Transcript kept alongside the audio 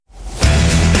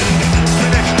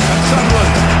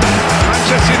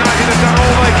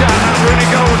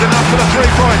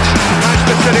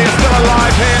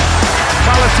here.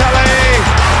 Balotelli,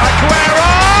 Aguero!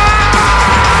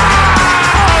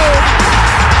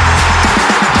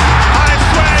 I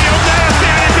swear you'll never see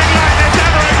anything like this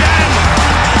ever again.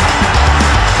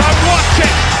 But watch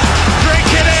it,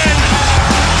 drink it in.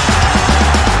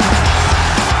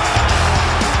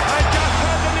 I just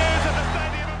heard the news at the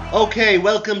stadium. Okay,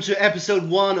 welcome to episode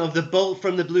 1 of the Bolt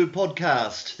from the Blue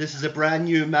podcast. This is a brand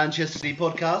new Manchester City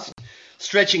podcast,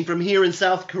 stretching from here in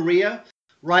South Korea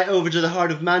right over to the heart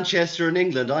of Manchester in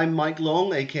England. I'm Mike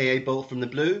Long, aka Bolt from the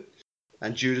Blue,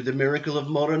 and due to the miracle of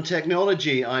modern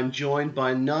technology, I'm joined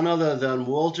by none other than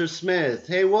Walter Smith.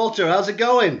 Hey Walter, how's it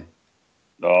going?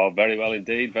 Oh, very well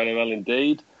indeed, very well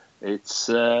indeed. It's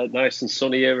nice and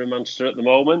sunny here in Manchester at the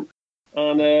moment,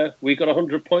 and we got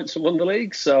 100 points and won the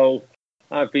league, so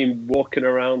I've been walking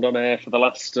around on air for the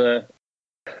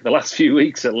last few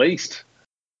weeks at least.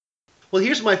 Well,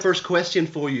 here's my first question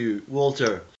for you,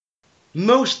 Walter.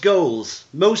 Most goals,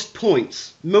 most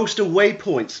points, most away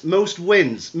points, most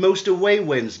wins, most away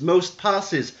wins, most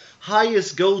passes,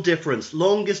 highest goal difference,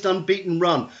 longest unbeaten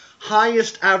run,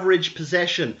 highest average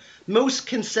possession, most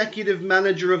consecutive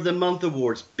manager of the month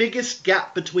awards, biggest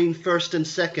gap between first and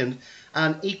second,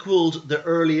 and equalled the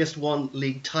earliest won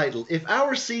league title. If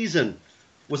our season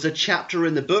was a chapter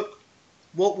in the book,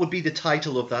 what would be the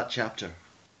title of that chapter?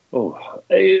 Oh,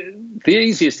 the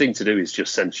easiest thing to do is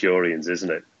just Centurions,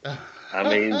 isn't it? I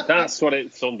mean, that's what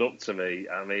it summed up to me.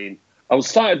 I mean, I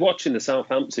started watching the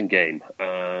Southampton game,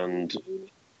 and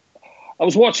I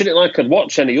was watching it like I'd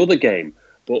watch any other game,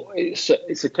 but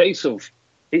it's a case of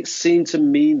it seemed to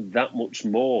mean that much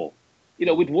more. You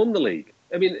know, we'd won the league.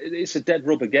 I mean, it's a dead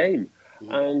rubber game,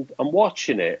 and I'm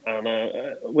watching it,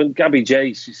 and when Gabby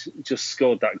J just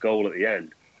scored that goal at the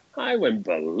end, I went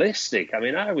ballistic. I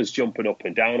mean, I was jumping up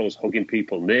and down. I was hugging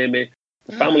people near me.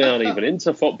 The family aren't even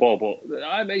into football, but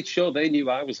I made sure they knew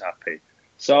I was happy.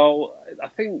 So I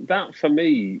think that, for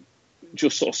me,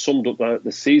 just sort of summed up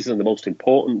the season. The most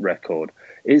important record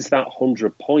is that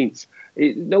 100 points.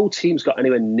 No team's got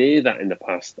anywhere near that in the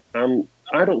past. And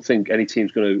I don't think any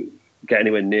team's going to get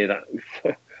anywhere near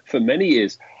that for many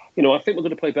years. You know, I think we're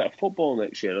going to play better football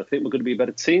next year, and I think we're going to be a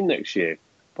better team next year.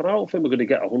 But I don't think we're going to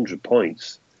get 100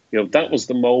 points. You know, that was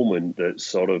the moment that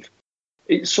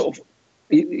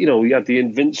you know, we had the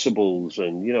Invincibles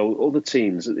and, you know, other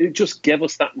teams. It just gave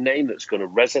us that name that's going to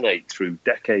resonate through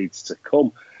decades to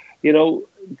come. You know,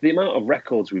 the amount of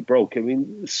records we broke. I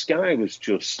mean, Sky was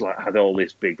just like, had all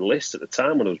this big list at the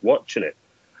time when I was watching it.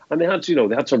 And they had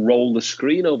to roll the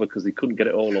screen over because they couldn't get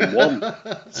it all on one.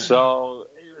 So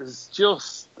it was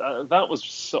just, that was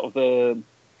sort of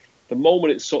the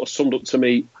moment it sort of summed up to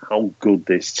me how good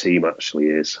this team actually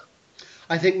is.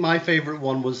 I think my favourite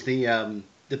one was the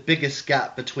biggest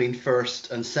gap between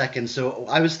first and second. So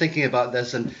I was thinking about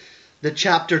this, and the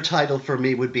chapter title for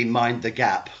me would be Mind the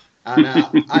Gap. And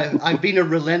I've been a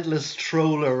relentless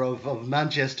troller of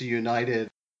Manchester United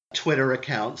Twitter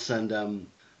accounts. And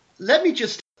let me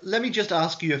just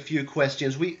ask you a few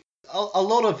questions. A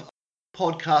lot of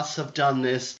podcasts have done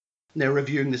this. They're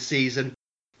reviewing the season.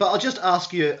 But I'll just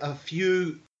ask you a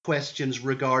few questions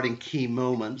regarding key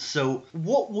moments. So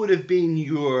what would have been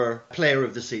your player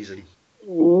of the season?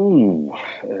 Ooh,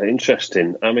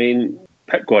 interesting. I mean,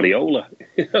 Pep Guardiola.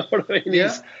 You know what I mean?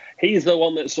 Yeah. He's the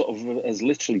one that sort of has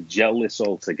literally gelled this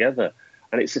all together.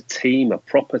 And it's a team, a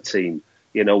proper team,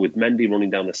 you know, with Mendy running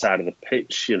down the side of the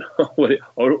pitch, you know,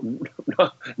 or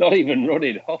not even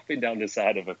running, hopping down the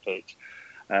side of a pitch,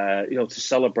 you know, to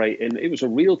celebrate. And it was a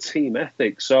real team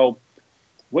ethic. So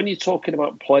when you're talking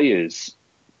about players,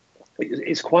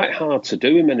 it's quite hard to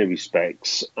do in many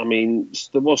respects. I mean,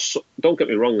 don't get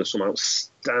me wrong, there's some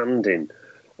outstanding,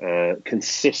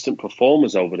 consistent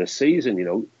performers over the season. You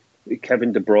know,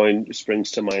 Kevin De Bruyne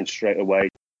springs to mind straight away.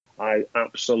 I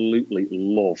absolutely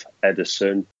love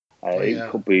Ederson.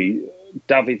 It could be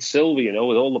David Silva, you know,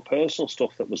 with all the personal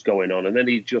stuff that was going on. And then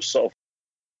he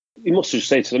must have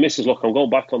said to the missus, look, I'm going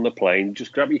back on the plane. You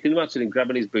can imagine him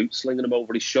grabbing his boots, slinging them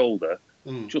over his shoulder,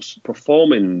 just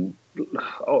performing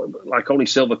like only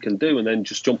Silva can do, and then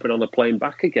just jumping on the plane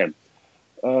back again.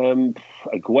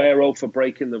 Aguero for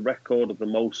breaking the record of the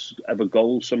most ever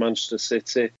goals for Manchester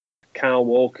City. Kyle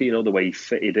Walker, you know, the way he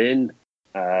fitted in.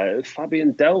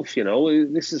 Fabian Delph, you know,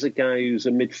 this is a guy who's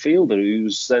a midfielder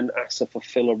who's then asked to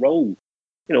fulfill a role.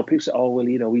 You know, people say, oh, well,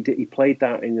 you know, he played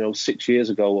that, 6 years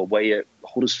ago away at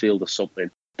Huddersfield or something.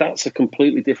 That's a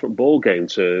completely different ball game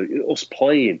to us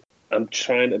playing and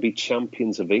trying to be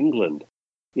champions of England.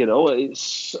 You know,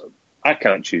 I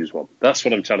can't choose one. That's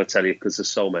what I'm trying to tell you, because there's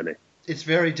so many. It's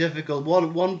very difficult.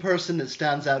 One person that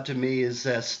stands out to me is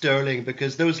Sterling,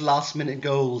 because those last minute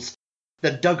goals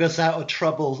that dug us out of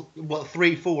trouble,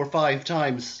 3, 4, 5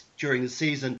 times during the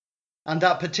season. And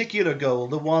that particular goal,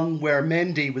 the one where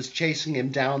Mendy was chasing him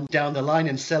down the line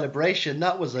in celebration,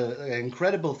 that was an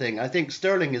incredible thing. I think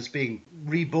Sterling is being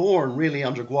reborn really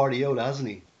under Guardiola, hasn't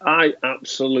he? I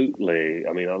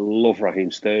love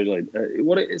Raheem Sterling.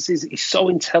 What it is he's so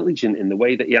intelligent in the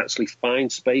way that he actually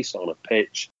finds space on a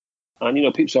pitch. And,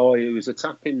 people say, oh, he was a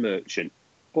tapping merchant.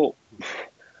 But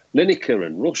Lineker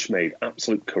and Rush made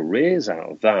absolute careers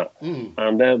out of that.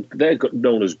 And they're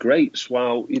known as greats,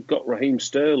 while you've got Raheem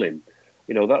Sterling.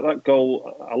 That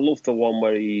goal, I love the one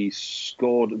where he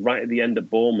scored right at the end of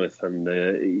Bournemouth. And,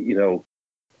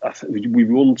 we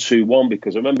won 2-1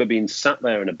 because I remember being sat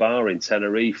there in a bar in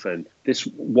Tenerife and this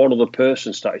one other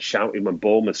person started shouting when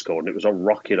Bournemouth scored, and it was a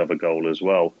rocket of a goal as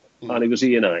well. And he was a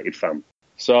United fan.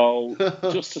 So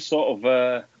just to sort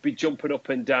of be jumping up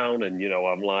and down and,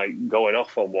 I'm like going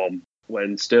off on one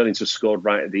when Sterling just scored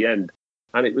right at the end.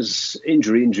 And it was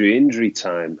injury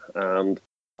time. And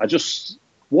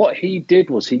what he did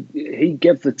was he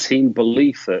gave the team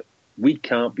belief that we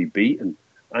can't be beaten.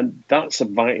 And that's a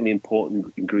vitally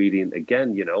important ingredient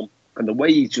again, And the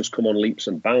way he's just come on leaps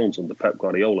and bounds under Pep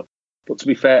Guardiola. But to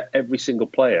be fair, every single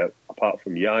player, apart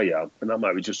from Yaya, and that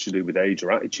might be just to do with age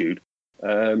or attitude,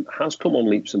 has come on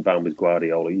leaps and bounds with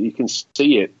Guardiola. You can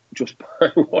see it just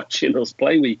by watching us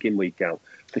play week in, week out.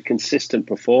 The consistent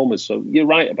performers. So you're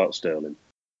right about Sterling.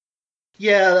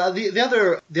 Yeah,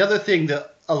 the other thing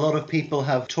that a lot of people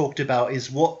have talked about is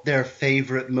what their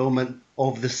favourite moment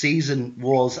of the season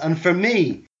was. And for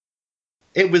me,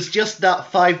 it was just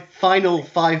that final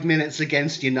 5 minutes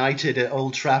against United at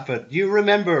Old Trafford. You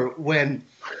remember when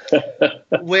De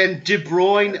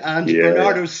Bruyne and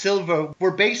Bernardo Silva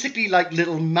were basically like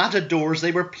little matadors.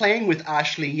 They were playing with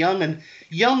Ashley Young, and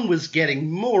Young was getting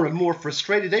more and more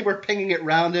frustrated. They were pinging it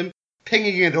round him,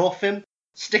 pinging it off him,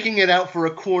 sticking it out for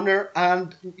a corner,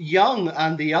 and Young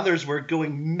and the others were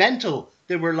going mental.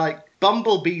 They were like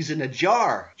bumblebees in a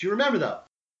jar. Do you remember that?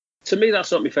 To me,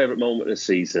 that's not my favourite moment of the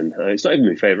season. It's not even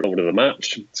my favourite moment of the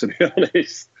match, to be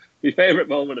honest. My favourite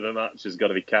moment of the match has got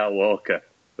to be Kyle Walker.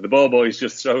 The ball boy's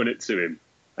just throwing it to him,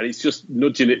 and he's just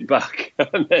nudging it back.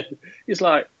 And then he's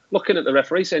like looking at the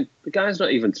referee saying, the guy's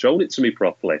not even thrown it to me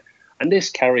properly. And this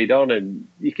carried on, and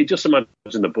you could just imagine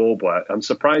the ball boy. I'm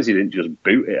surprised he didn't just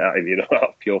boot it at him, out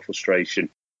of pure frustration.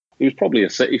 He was probably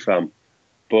a City fan.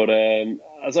 But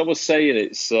as I was saying,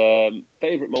 it's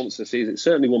favourite moments of the season. It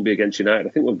certainly won't be against United. I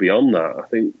think we're beyond that. I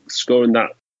think scoring that.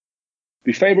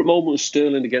 My favourite moment was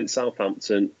Sterling against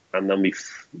Southampton, and then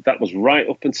that was right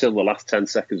up until the last 10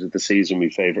 seconds of the season, my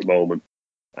favourite moment.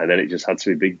 And then it just had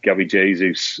to be big Gabby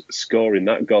Jesus scoring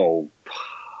that goal.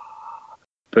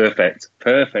 Perfect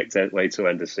way to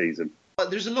end the season.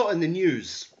 There's a lot in the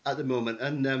news at the moment,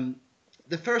 and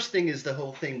the first thing is the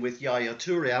whole thing with Yaya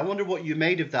Toure. I wonder what you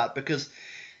made of that, because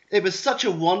it was such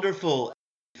a wonderful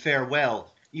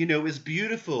farewell. It was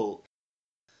beautiful.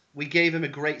 We gave him a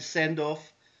great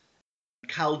send-off.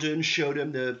 Khaldun showed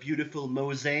him the beautiful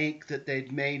mosaic that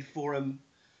they'd made for him.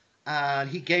 And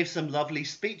he gave some lovely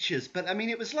speeches. But,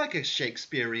 it was like a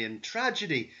Shakespearean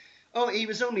tragedy. Oh, he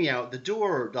was only out the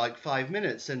door like 5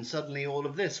 minutes, and suddenly all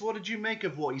of this. What did you make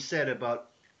of what he said about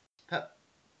Pep?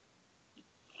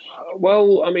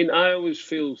 Well, I always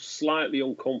feel slightly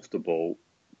uncomfortable.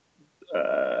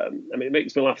 It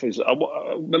makes me laugh.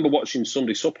 I remember watching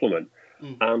Sunday Supplement,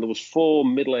 and there was 4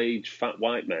 middle-aged fat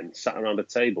white men sat around a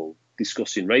table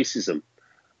discussing racism.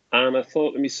 And I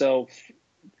thought to myself,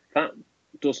 that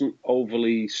doesn't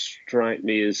overly strike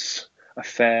me as a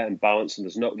fair and balanced,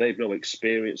 and they've no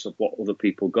experience of what other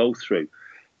people go through.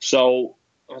 So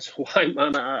as a white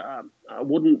man,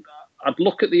 I'd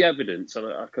look at the evidence and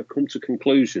I could come to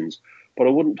conclusions, but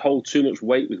I wouldn't hold too much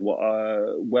weight with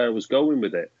where I was going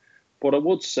with it. But I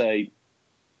would say,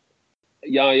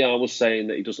 Yaya was saying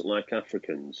that he doesn't like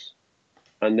Africans.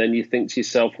 And then you think to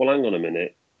yourself, well, hang on a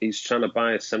minute. He's trying to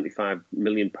buy a £75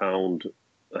 million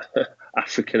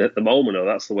African at the moment, or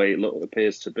that's the way it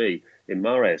appears to be, in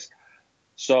Mahrez.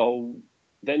 So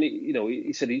then,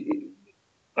 he said,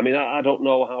 I don't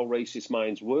know how racist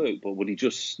minds work, but would he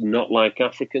just not like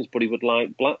Africans, but he would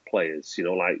like black players,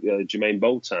 like Jermaine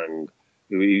Boateng,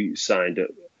 who he signed at.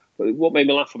 But what made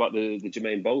me laugh about the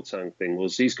Jermaine Boateng thing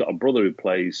was he's got a brother who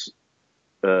plays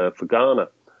for Ghana,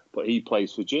 but he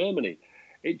plays for Germany.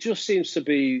 It just seems to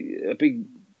be a big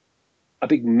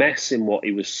mess in what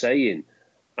he was saying.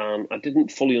 And I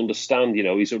didn't fully understand,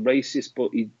 he's a racist,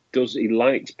 but he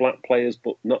likes black players,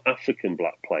 but not African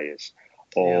black players.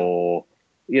 Or,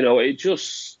 again,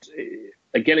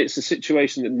 it's a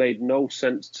situation that made no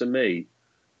sense to me.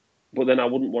 But then I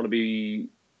wouldn't want to be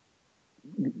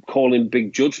calling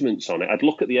big judgments on it. I'd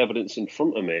look at the evidence in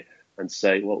front of me and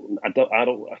say, well, I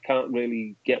can't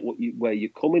really get where you're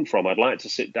coming from. I'd like to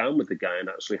sit down with the guy and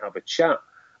actually have a chat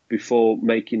before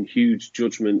making huge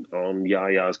judgment on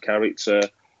Yaya's character,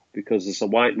 because as a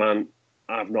white man,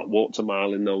 I've not walked a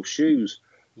mile in those shoes.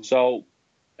 So,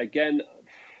 again,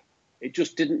 it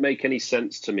just didn't make any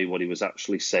sense to me what he was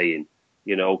actually saying,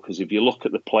 because if you look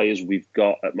at the players we've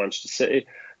got at Manchester City,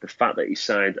 the fact that he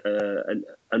signed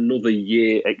another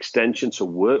year extension to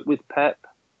work with Pep,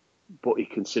 but he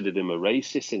considered him a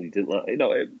racist and he didn't like,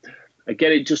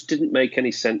 again, it just didn't make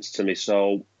any sense to me.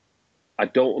 So I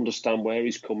don't understand where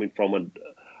he's coming from, and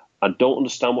I don't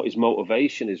understand what his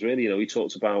motivation is really. He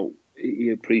talks about he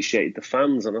appreciated the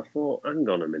fans, and I thought, hang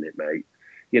on a minute, mate.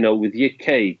 With your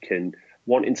cake and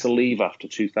wanting to leave after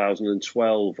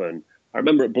 2012, and I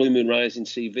remember at Blue Moon Rising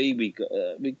TV, we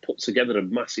put together a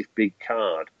massive big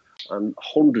card, and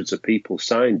hundreds of people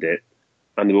signed it,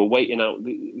 and they were waiting out.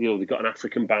 They got an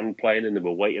African band playing, and they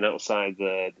were waiting outside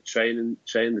the train,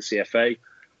 the CFA.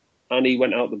 And he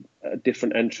went out a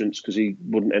different entrance because he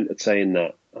wouldn't entertain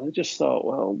that. And I just thought,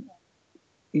 well,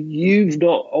 you've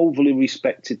not overly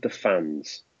respected the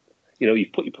fans.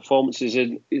 You've put your performances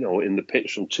in the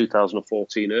pitch from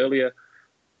 2014 earlier.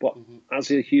 But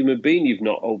as a human being, you've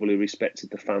not overly respected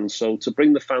the fans. So to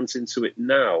bring the fans into it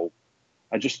now,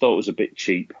 I just thought it was a bit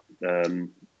cheap.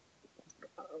 Again,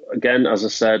 as I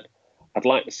said, I'd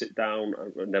like to sit down.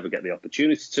 I never get the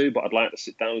opportunity to, but I'd like to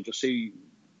sit down and just see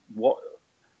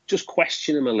just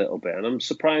question him a little bit. And I'm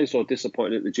surprised or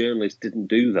disappointed that the journalist didn't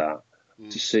do that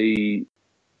to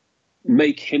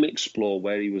make him explore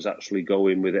where he was actually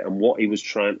going with it and what he was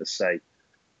trying to say.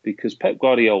 Because Pep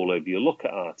Guardiola, if you look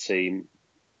at our team,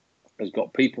 has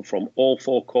got people from all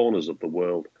four corners of the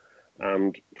world.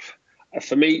 And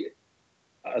for me,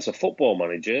 as a football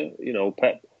manager,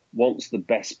 Pep wants the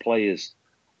best players.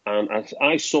 And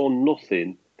I saw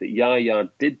nothing that Yaya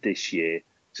did this year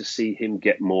to see him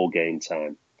get more game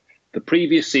time. The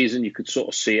previous season, you could sort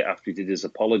of see it after he did his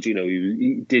apology.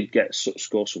 He did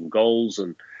score some goals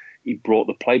and he brought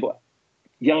the play. But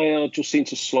Yaya just seemed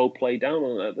to slow play down.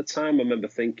 And at the time, I remember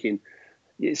thinking,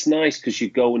 it's nice because you're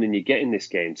going and you're getting this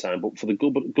game time. But for the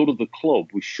good of the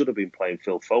club, we should have been playing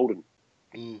Phil Foden.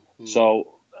 Mm-hmm.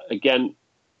 So, again,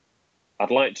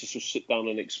 I'd like to just sit down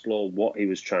and explore what he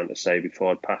was trying to say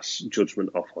before I'd pass judgment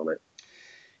off on it.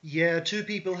 Yeah, two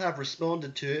people have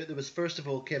responded to it. There was, first of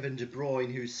all, Kevin De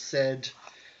Bruyne, who said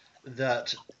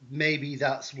that maybe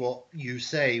that's what you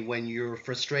say when you're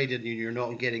frustrated and you're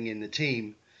not getting in the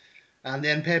team. And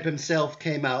then Pep himself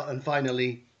came out and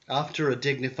finally, after a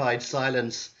dignified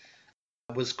silence,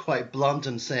 was quite blunt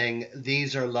in saying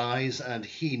these are lies and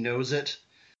he knows it.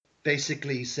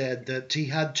 Basically said that he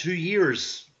had 2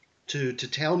 years to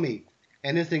tell me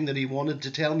anything that he wanted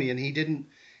to tell me, and he didn't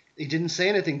say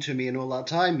anything to me in all that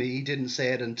time. He didn't say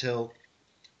it until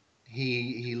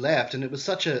he left, and it was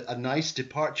such a nice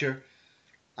departure.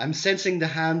 I'm sensing the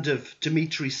hand of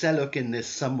Dmitry Seluk in this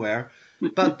somewhere,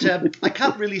 but I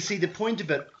can't really see the point of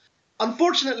it.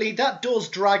 Unfortunately, that does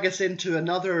drag us into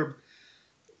another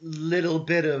little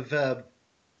bit of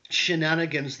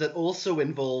shenanigans that also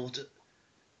involved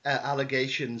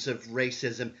allegations of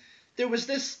racism. There was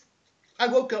this. I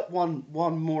woke up one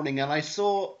morning and I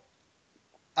saw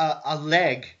a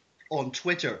leg on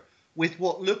Twitter with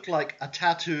what looked like a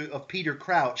tattoo of Peter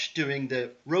Crouch doing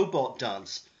the robot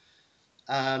dance.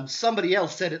 Somebody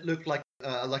else said it looked like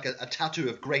a tattoo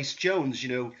of Grace Jones,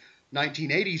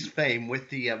 1980s fame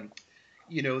with the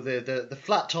the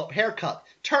flat top haircut.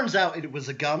 Turns out it was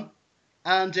a gun,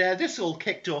 and this all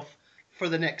kicked off for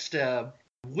the next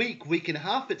week and a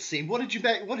half. It seemed. What did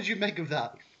you make of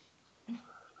that?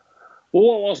 Well,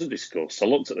 what wasn't discussed? I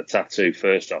looked at the tattoo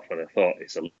first off, and I thought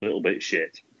it's a little bit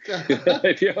shit.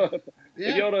 If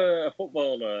you're a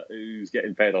footballer who's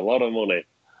getting paid a lot of money,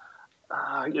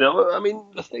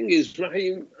 the thing is,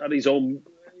 Raheem had his own.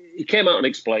 He came out and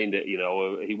explained it.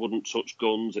 He wouldn't touch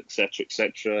guns, etc.,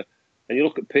 etc. And you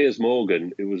look at Piers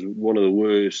Morgan, who was one of the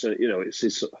worst.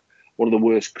 It's one of the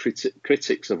worst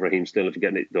critics of Raheem Sterling for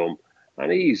getting it done,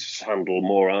 and he's handled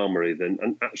more armoury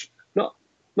than actually, not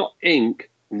ink.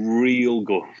 Real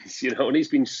guns, and he's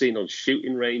been seen on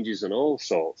shooting ranges and all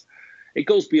sorts. It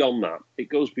goes beyond that. It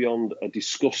goes beyond a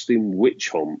disgusting witch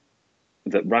hunt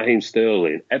that Raheem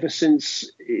Sterling, ever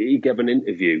since he gave an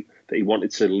interview that he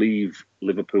wanted to leave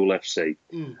Liverpool FC,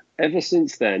 ever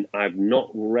since then, I've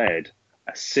not read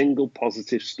a single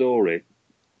positive story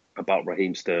about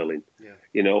Raheem Sterling. Yeah.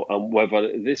 And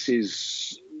whether this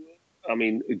is,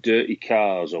 dirty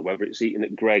cars, or whether it's eating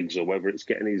at Greg's, or whether it's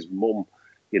getting his mum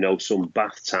some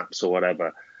bath taps or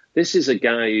whatever. This is a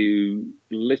guy who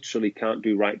literally can't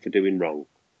do right for doing wrong.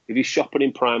 If he's shopping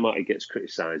in Primark, he gets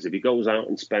criticised. If he goes out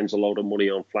and spends a load of money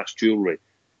on flash jewellery,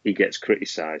 he gets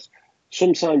criticised.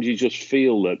 Sometimes you just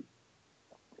feel that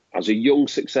as a young,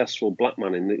 successful black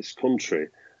man in this country,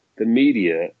 the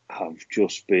media have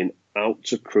just been out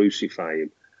to crucify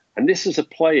him. And this is a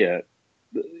player,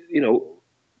 this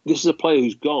is a player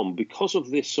who's gone because of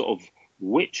this sort of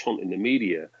witch hunt in the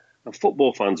media. And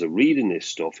football fans are reading this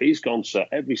stuff. He's gone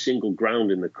to every single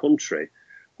ground in the country.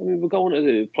 I mean, we're going to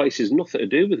the places nothing to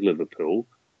do with Liverpool,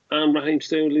 and Raheem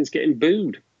Sterling's getting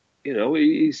booed.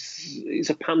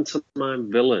 He's a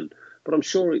pantomime villain. But I'm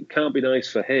sure it can't be nice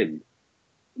for him.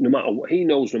 No matter what he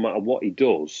knows, no matter what he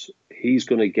does, he's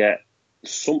going to get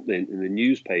something in the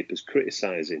newspapers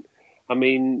criticising. I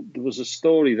mean, there was a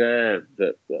story there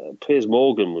that Piers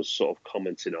Morgan was sort of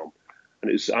commenting on. And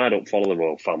it was, I don't follow the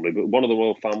royal family, but one of the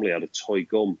royal family had a toy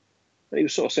gun. And he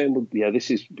was sort of saying, well, yeah,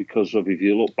 this is because of, if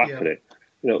you look back at it,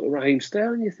 Raheem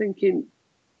Sterling, you're thinking,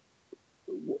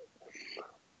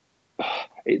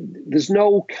 there's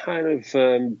no kind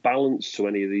of balance to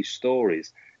any of these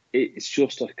stories. It's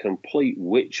just a complete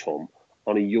witch hunt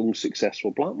on a young, successful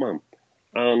black man.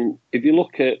 And if you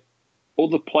look at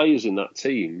other players in that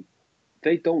team,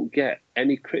 they don't get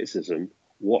any criticism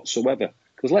whatsoever.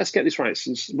 Because let's get this right,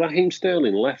 since Raheem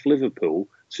Sterling left Liverpool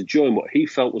to join what he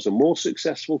felt was a more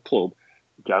successful club,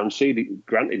 granted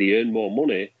he earned more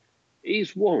money,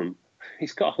 he's won.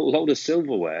 He's got a load of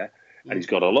silverware and he's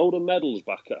got a load of medals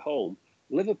back at home.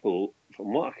 Liverpool,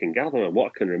 from what I can gather and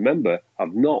what I can remember,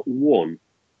 have not won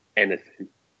anything.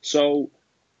 So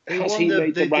they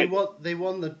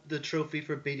won the trophy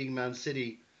for beating Man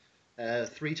City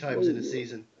 3 times in a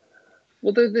season.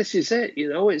 Well, this is it.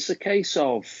 It's a case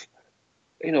of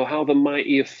how the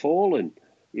mighty have fallen.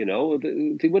 They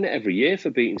win it every year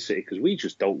for beating City because we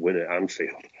just don't win at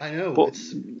Anfield. I know, but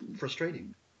it's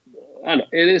frustrating. I know,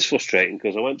 it is frustrating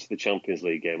because I went to the Champions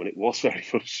League game and it was very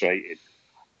frustrating.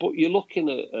 But you're looking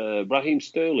at Raheem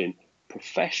Sterling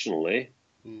professionally,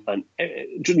 and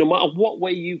no matter what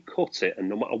way you cut it and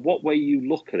no matter what way you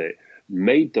look at it,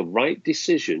 made the right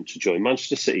decision to join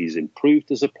Manchester City. He's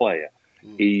improved as a player.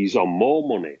 He's on more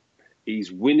money.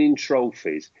 He's winning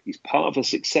trophies. He's part of a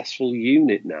successful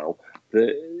unit now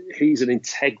that he's an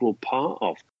integral part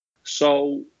of.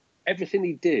 So everything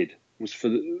he did was for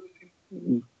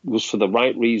the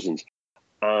right reasons.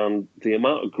 And the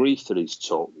amount of grief that he's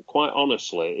took, quite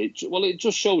honestly, it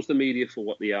just shows the media for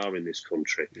what they are in this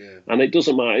country. Yeah. And it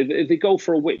doesn't matter if they go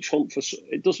for a witch hunt.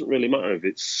 It doesn't really matter if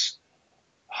it's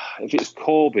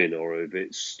Corbyn or if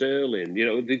it's Sterling.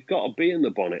 They've got to be in the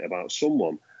bonnet about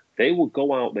someone. They will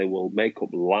go out, they will make up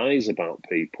lies about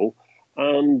people.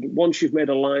 And once you've made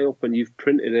a lie up and you've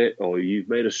printed it, or you've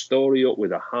made a story up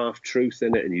with a half-truth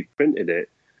in it and you've printed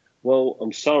it, well,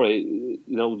 I'm sorry,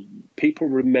 people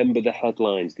remember the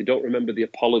headlines. They don't remember the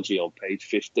apology on page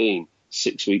 15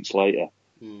 6 weeks later.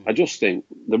 I just think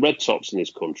the red tops in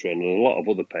this country and a lot of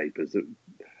other papers,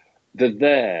 they're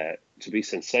there to be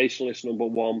sensationalist, number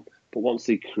one, but once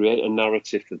they create a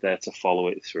narrative, they're there to follow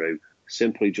it through.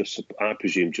 Simply I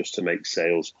presume, just to make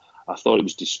sales. I thought it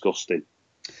was disgusting.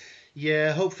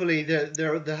 Yeah, hopefully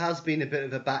there has been a bit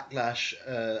of a backlash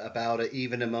about it,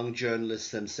 even among journalists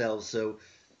themselves. So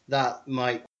that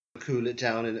might cool it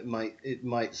down, and it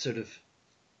might sort of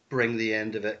bring the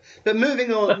end of it. But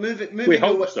moving on, we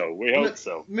hope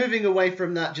so. Moving away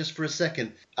from that just for a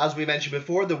second, as we mentioned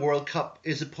before, the World Cup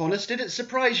is upon us. Did it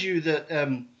surprise you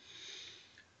that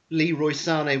Leroy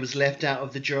Sané was left out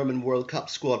of the German World Cup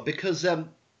squad? Because there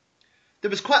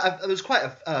was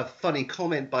quite a funny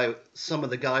comment by some of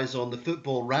the guys on the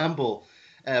Football Ramble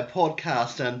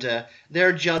podcast, and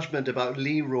their judgment about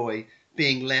Leroy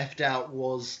being left out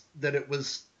was that it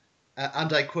was,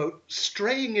 and I quote,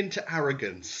 straying into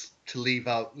arrogance to leave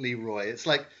out Leroy. It's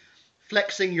like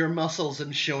flexing your muscles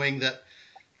and showing that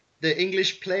the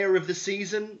English player of the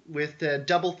season with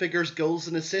double figures goals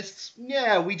and assists,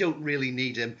 yeah, we don't really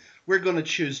need him. We're going to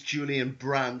choose Julian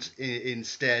Brandt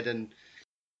instead. And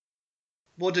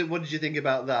what did you think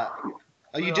about that?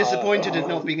 Are you disappointed at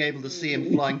not being able to see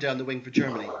him flying down the wing for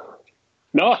Germany?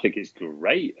 No, I think it's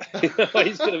great. He's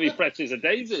going to be fresh as a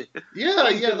daisy. Yeah,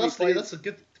 that's a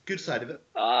good side of it.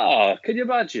 Can you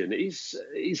imagine?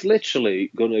 He's literally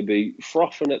going to be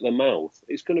frothing at the mouth.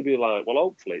 It's going to be like, well,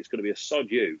 hopefully it's going to be a sod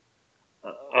you.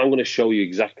 I'm going to show you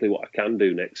exactly what I can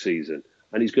do next season.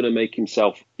 And he's going to make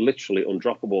himself literally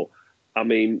undroppable. I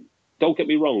mean, don't get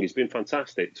me wrong, he's been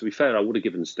fantastic. To be fair, I would have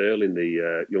given Sterling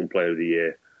the Young Player of the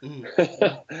Year.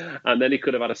 And then he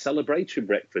could have had a celebratory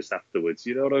breakfast afterwards.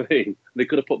 You know what I mean? They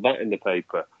could have put that in the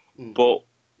paper. But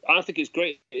I think it's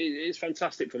great. It's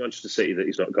fantastic for Manchester City that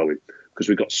he's not going, because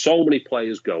we've got so many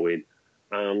players going,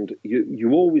 and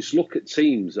you always look at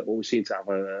teams that always seem to have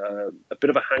a bit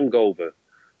of a hangover,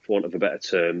 for want of a better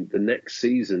term, the next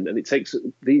season. And it takes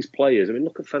these players. I mean,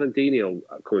 look at Fernandinho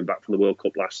coming back from the World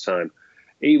Cup last time.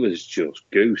 He was just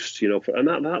goosed, and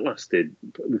that lasted.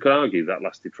 We could argue that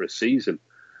lasted for a season.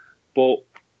 But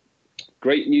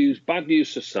great news, bad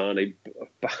news for Sane.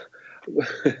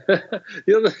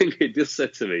 The other thing he just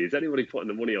said to me is, anybody putting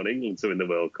the money on England to win the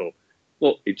World Cup?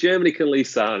 Look, if Germany can leave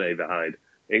Sane behind,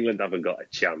 England haven't got a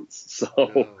chance.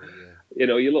 So,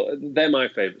 you look, they're my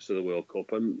favourites for the World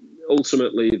Cup. And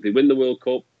ultimately, if they win the World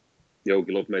Cup, Jogi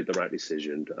Löw made the right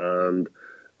decision. And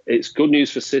it's good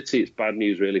news for City. It's bad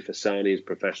news, really, for Sane's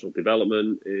professional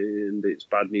development. And it's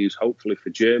bad news, hopefully, for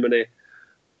Germany.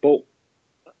 But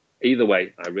either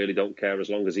way, I really don't care, as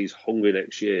long as he's hungry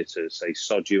next year to say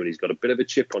sod you, and he's got a bit of a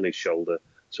chip on his shoulder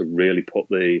to really put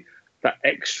that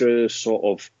extra sort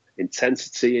of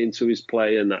intensity into his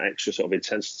play and that extra sort of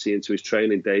intensity into his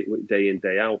training day in,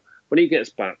 day out. When he gets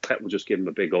back, Pep will just give him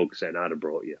a big hug saying, I'd have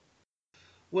brought you.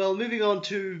 Well, moving on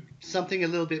to something a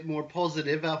little bit more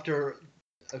positive after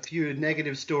a few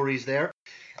negative stories there.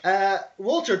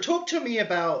 Walter, talk to me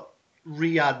about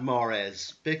Riyad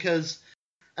Mahrez, because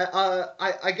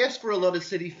I guess for a lot of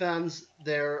City fans,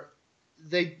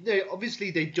 they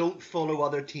obviously they don't follow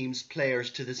other teams'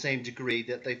 players to the same degree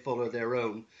that they follow their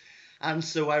own. And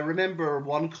so I remember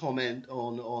one comment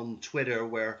on Twitter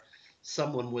where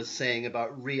someone was saying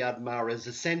about Riyad Mahrez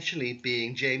essentially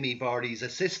being Jamie Vardy's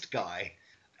assist guy.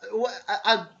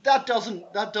 That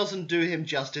doesn't do him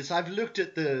justice. I've looked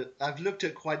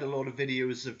at quite a lot of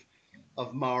videos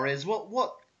of Mahrez.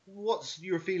 What's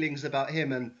your feelings about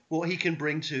him and what he can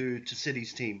bring to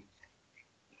City's team?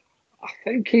 I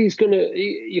think he's going to.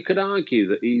 You could argue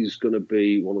that he's going to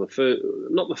be one of the first,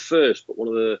 not the first, but one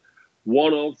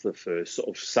of the first sort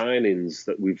of signings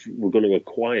that we're going to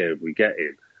acquire. We get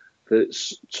him.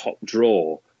 That's top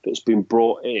draw. That's been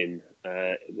brought in.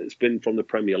 That's been from the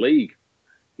Premier League.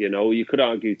 You could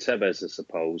argue Tevez, I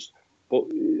suppose, but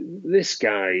this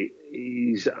guy,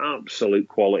 he's absolute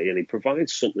quality, and he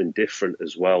provides something different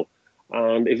as well.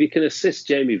 And if he can assist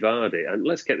Jamie Vardy, and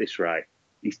let's get this right,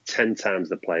 he's 10 times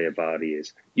the player Vardy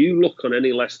is. You look on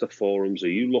any Leicester forums, or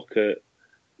you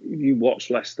watch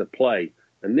Leicester play,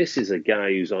 and this is a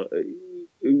guy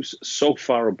who's so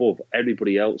far above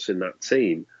everybody else in that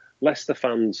team. Leicester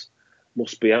fans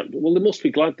must be they must be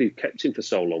glad they've kept him for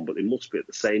so long, but they must be at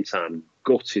the same time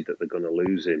gutted that they're going to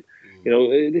lose him.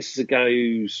 This is a guy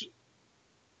who's,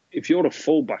 if you're a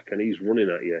fullback and he's running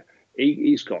at you,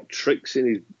 he's got tricks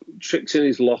in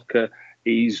his locker.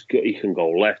 He can go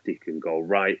left, he can go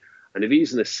right, and if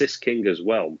he's an assist king as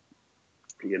well,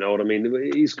 you know what I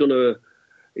mean. He's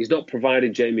not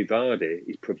providing Jamie Vardy,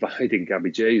 he's providing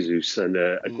Gabby Jesus and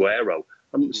Aguero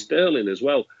and Sterling as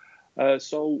well.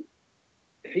 So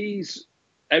he's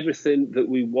everything that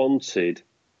we wanted.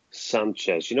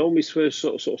 Sanchez, when we first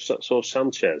sort of saw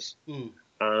Sanchez,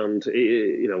 and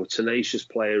a tenacious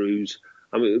player we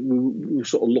were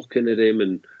sort of looking at him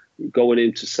and going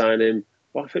in to sign him.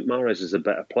 Well, I think Mahrez is a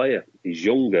better player. He's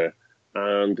younger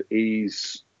and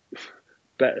he's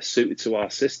better suited to our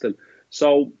system.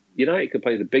 So United can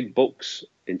pay the big bucks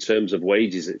in terms of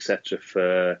wages, etc.,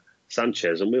 for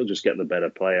Sanchez, and we'll just get the better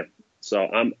player. So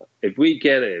if we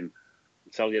get him,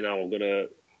 I'm telling you now, I'm going to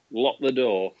lock the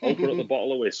door, open up the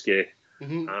bottle of whiskey,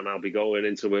 and I'll be going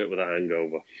into work with a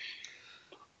hangover.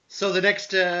 So the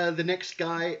next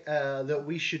guy that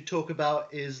we should talk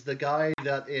about is the guy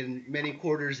that in many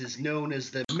quarters is known as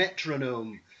the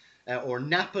metronome, or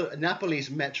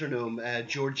Napoli's metronome,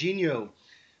 Jorginho.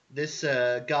 This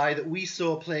guy that we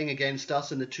saw playing against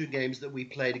us in the 2 games that we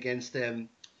played against them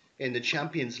in the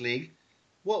Champions League.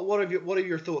 What are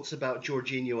your thoughts about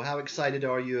Jorginho? How excited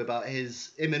are you about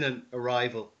his imminent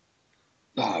arrival?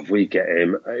 If we get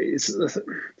him,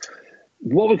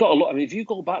 what we've got to look. I mean, if you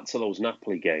go back to those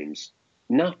Napoli games,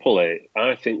 Napoli,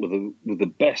 I think, were the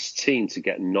best team to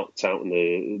get knocked out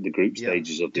in the group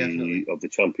stages of the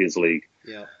Champions League.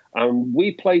 Yeah. And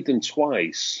we played them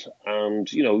twice,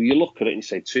 and you look at it and you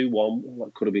say 2-1,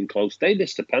 that could have been close. They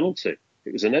missed a penalty.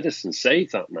 It was an Edison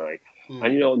save that night, and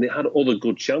and they had other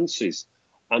good chances.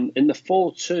 And in the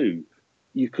 4-2,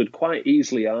 you could quite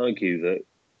easily argue that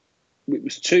it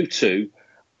was 2-2,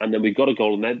 and then we got a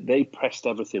goal, and they pressed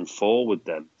everything forward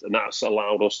then, and that's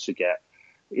allowed us to get,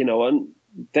 and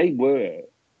they were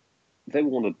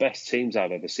one of the best teams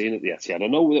I've ever seen at the Etihad. I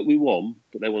know that we won,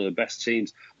 but they're one of the best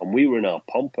teams, and we were in our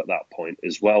pomp at that point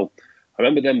as well. I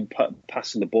remember them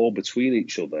passing the ball between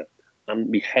each other, and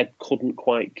my head couldn't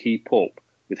quite keep up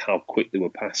with how quick they were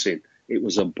passing. It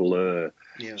was a blur.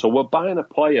 Yeah. So we're buying a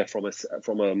player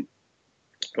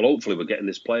well, hopefully we're getting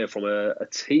this player from a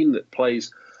team that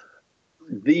plays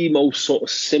the most sort of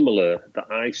similar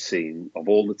that I've seen of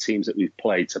all the teams that we've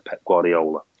played to Pep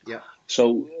Guardiola. Yeah.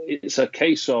 So it's a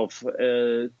case of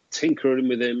tinkering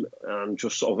with him and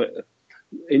just sort of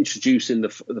introducing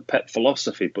the Pep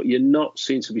philosophy, but you're not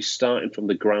seen to be starting from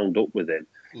the ground up with him.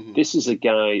 Mm-hmm. This is a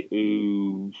guy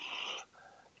who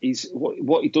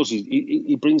what he does is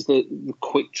he brings the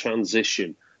quick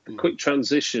transition. The quick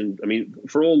transition, I mean,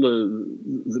 for all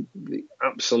the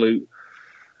absolute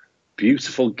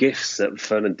beautiful gifts that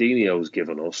Fernandinho's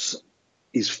given us,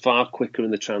 he's far quicker in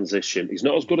the transition. He's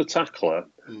not as good a tackler,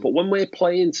 but when we're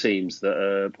playing teams that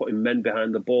are putting men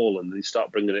behind the ball and they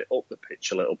start bringing it up the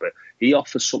pitch a little bit, he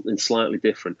offers something slightly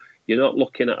different. You're not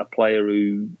looking at a player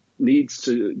who needs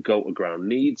to go to ground,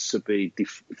 needs to be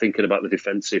thinking about the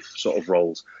defensive sort of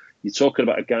roles. You're talking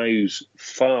about a guy who's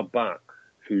far back,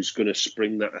 who's going to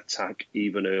spring that attack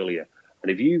even earlier.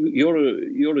 And if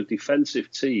you're a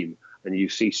defensive team and you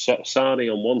see Sane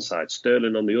on one side,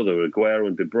 Sterling on the other, Aguero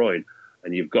and De Bruyne,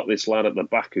 and you've got this lad at the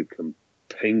back who can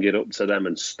ping it up to them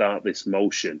and start this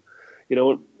motion,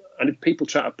 and if people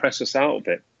try to press us out of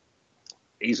it,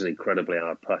 he's an incredibly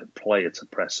hard player to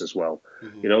press as well.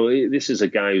 Mm-hmm. This is a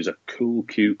guy who's a cool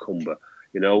cucumber.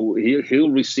 He'll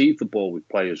receive the ball with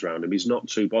players around him. He's not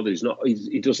too bothered.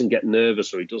 He doesn't get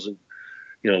nervous, or he doesn't,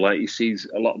 like you see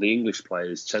a lot of the English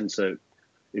players tend to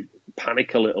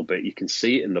panic a little bit. You can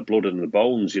see it in the blood and the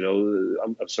bones.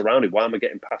 I'm surrounded. Why am I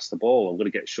getting past the ball? I'm going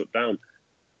to get shut down.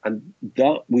 And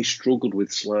that we struggled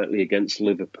with slightly against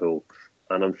Liverpool.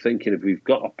 And I'm thinking if we've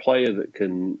got a player that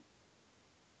can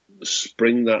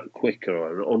spring that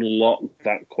quicker and unlock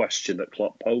that question that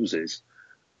Klopp poses,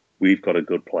 we've got a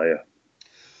good player.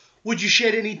 Would you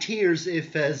shed any tears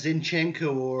if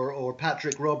Zinchenko or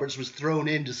Patrick Roberts was thrown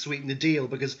in to sweeten the deal?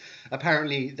 Because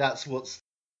apparently that's what's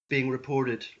being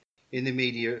reported in the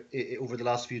media over the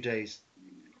last few days.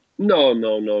 No,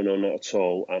 not at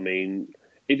all. I mean,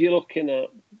 if you're looking at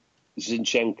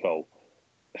Zinchenko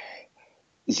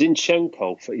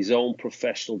for his own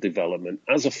professional development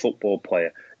as a football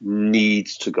player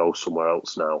needs to go somewhere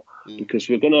else now, because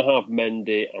we're going to have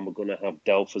Mendy and we're going to have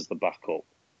Delph as the backup.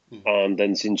 And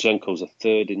then Zinchenko's a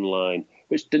third in line,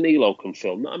 which Danilo can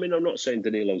fill. I mean, I'm not saying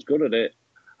Danilo's good at it.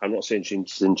 I'm not saying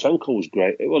Zinchenko was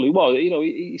great. Well, he was.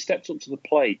 He stepped up to the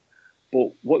plate.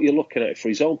 But what you're looking at for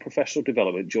his own professional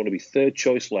development, do you want to be third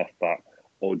choice left back,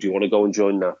 or do you want to go and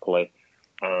join Napoli?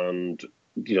 And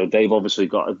they've obviously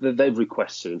they've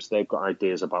requested him, so they've got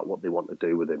ideas about what they want to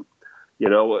do with him.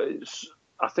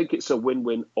 I think it's a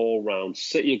win-win all round.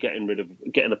 City are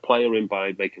getting a player in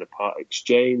by making a part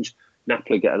exchange.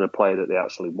 Napoli getting a player that they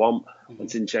actually want, and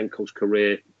Zinchenko's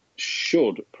career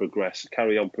should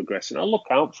carry on progressing. I'll look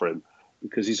out for him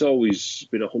because he's always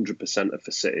been 100%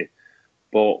 for City.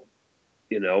 But,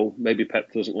 maybe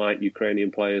Pep doesn't like Ukrainian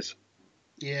players.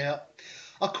 Yeah.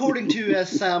 According to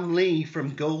Sam Lee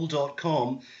from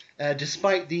Goal.com,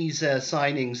 despite these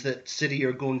signings that City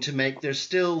are going to make, they're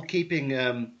still keeping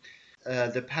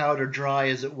the powder dry,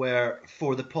 as it were,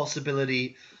 for the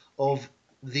possibility of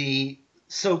the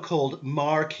so-called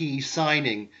marquee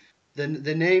signing.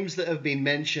 The names that have been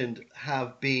mentioned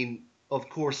have been, of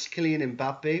course, Kylian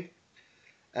Mbappe.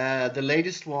 The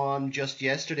latest one just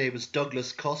yesterday was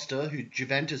Douglas Costa, who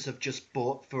Juventus have just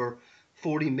bought for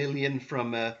 40 million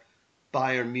from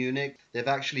Bayern Munich. They've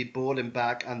actually bought him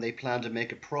back and they plan to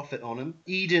make a profit on him.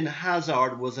 Eden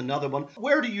Hazard was another one.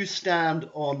 Where do you stand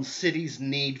on City's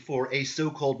need for a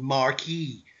so-called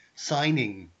marquee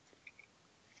signing?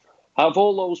 Out of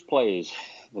all those players,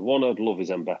 the one I'd love is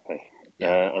Mbappe.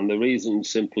 And the reason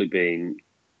simply being,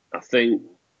 I think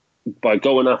by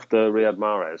going after Riyad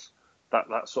Mahrez,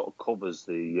 that sort of covers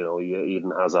the,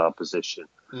 Eden Hazard position.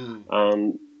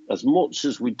 And as much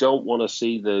as we don't want to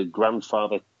see the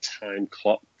grandfather time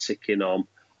clock ticking on,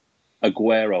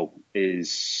 Aguero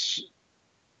he's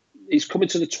coming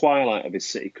to the twilight of his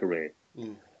City career,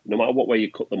 no matter what way you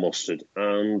cut the mustard.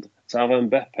 And to have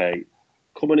Mbappe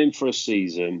coming in for a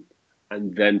season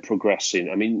and then progressing,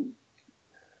 I mean,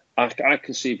 I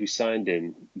can see if we signed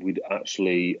him, we'd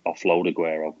actually offload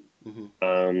Aguero.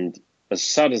 And as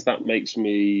sad as that makes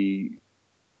me,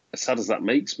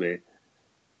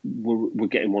 we're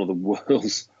getting one of the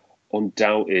world's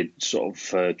undoubted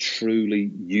sort of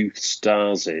truly youth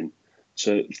stars in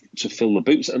to fill the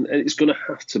boots. And it's going to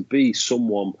have to be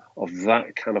someone of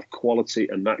that kind of quality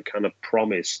and that kind of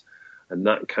promise and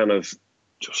that kind of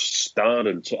just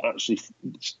stardom to actually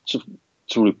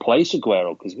to replace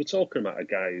Aguero, because we're talking about a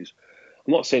guy who's,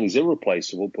 I'm not saying he's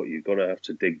irreplaceable, but you're going to have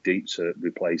to dig deep to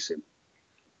replace him.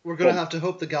 We're going to have to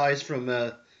hope the guys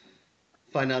from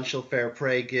Financial Fair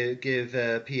Play give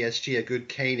PSG a good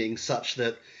caning, such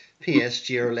that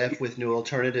PSG are left with no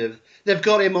alternative. They've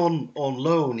got him on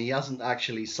loan. He hasn't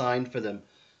actually signed for them,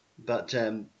 but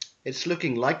it's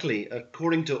looking likely,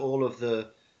 according to all of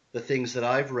the things that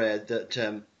I've read,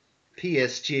 that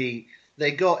PSG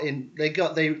they got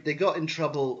in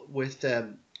trouble with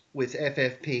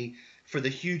FFP for the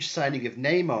huge signing of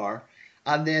Neymar,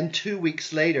 and then 2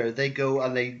 weeks later they go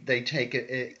and they take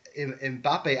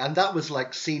Mbappe, and that was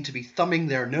like seen to be thumbing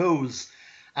their nose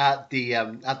at the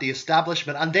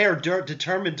establishment, and they're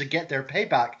determined to get their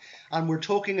payback. And we're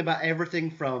talking about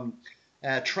everything from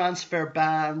transfer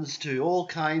bans to all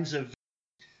kinds of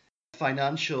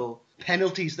financial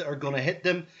penalties that are going to hit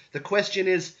them. The question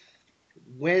is,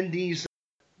 when these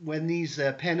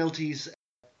penalties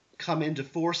come into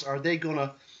force, are they going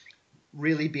to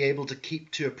really be able to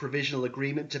keep to a provisional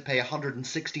agreement to pay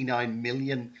 169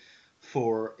 million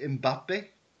for Mbappe?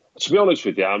 To be honest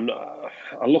with you,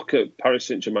 I look at Paris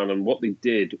Saint-Germain, and what they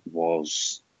did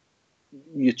was,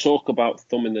 you talk about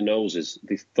thumbing the noses.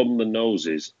 They thumbed the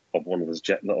noses of one of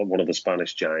the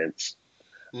Spanish giants,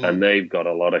 and they've got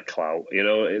a lot of clout. You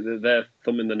know, they're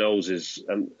thumbing the noses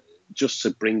and just to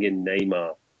bring in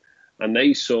Neymar, and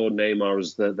they saw Neymar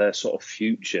as their sort of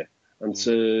future, and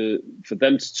for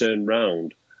them to turn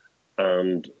round,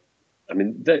 and I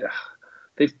mean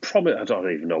they've promised. I don't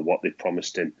even know what they've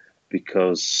promised him,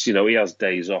 because you know he has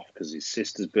days off because his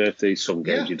sister's birthday. Some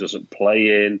games he doesn't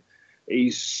play in.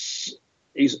 He's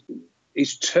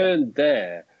turned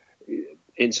there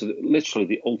into literally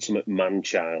the ultimate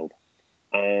man-child.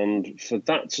 And for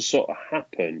that to sort of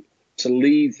happen, to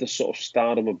leave the sort of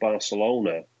stardom of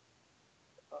Barcelona,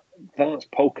 that's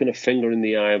poking a finger in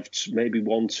the eye of maybe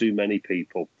one too many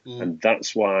people. And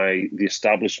that's why the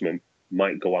establishment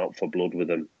might go out for blood with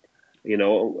him. You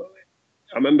know,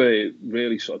 I remember it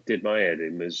really sort of did my head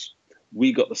in was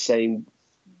we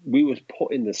was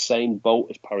put in the same boat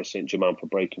as Paris Saint-Germain for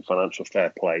breaking financial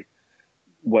fair play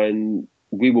when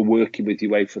we were working with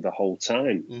UEFA the whole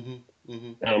time.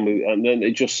 And then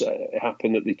it just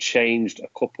happened that they changed a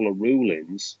couple of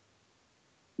rulings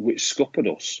which scuppered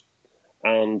us.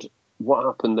 And what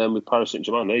happened then with Paris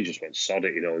Saint-Germain, they just went sod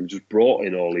it, you know, and just brought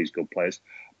in all these good players.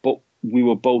 But we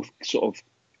were both sort of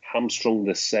hamstrung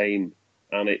the same,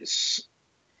 and it's...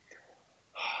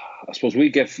 I suppose we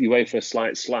give UEFA a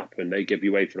slight slap and they give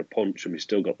UEFA a punch, and we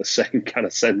still got the same kind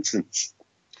of sentence.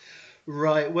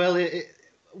 Right. Well,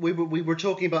 we were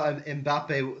talking about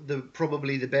Mbappe,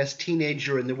 probably the best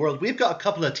teenager in the world. We've got a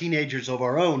couple of teenagers of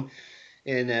our own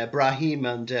in Brahim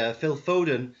and Phil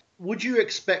Foden. Would you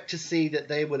expect to see that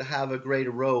they would have a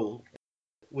greater role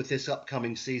with this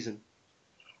upcoming season?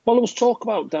 Well, there was talk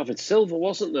about David Silva,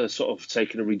 wasn't there? Sort of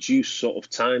taking a reduced sort of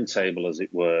timetable, as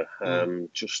it were. And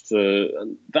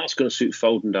that's going to suit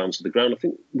Foden down to the ground. I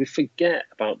think we forget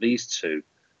about these two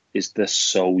is they're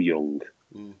so young.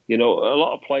 You know, a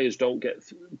lot of players don't get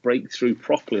breakthrough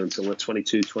properly until they're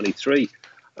 22, 23.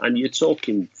 And you're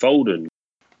talking Foden,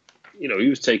 you know, he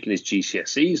was taking his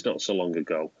GCSEs not so long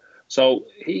ago. So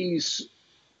he's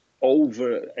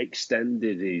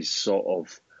overextended his sort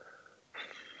of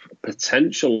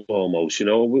potential almost, you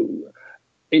know.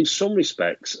 In some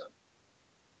respects,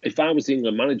 if I was the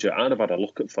England manager, I'd have had a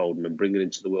look at Foden and bring him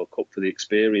into the World Cup for the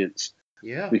experience.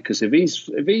 Yeah. Because if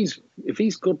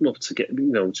he's good enough to get,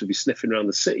 you know, to be sniffing around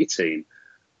the City team,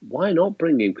 why not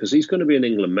bring him? Because he's going to be an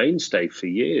England mainstay for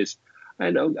years.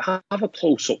 And have a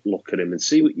close-up look at him and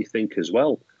see what you think as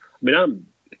well. I mean, I'm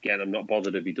not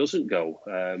bothered if he doesn't go,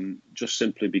 just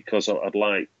simply because I'd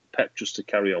like Pep just to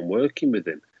carry on working with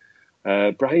him.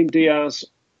 Brahim Diaz,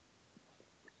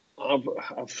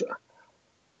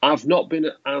 I've not been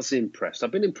as impressed.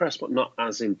 I've been impressed, but not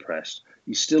as impressed.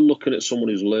 You're still looking at someone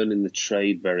who's learning the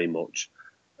trade very much,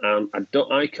 and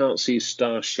I can't see his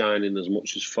stars shining as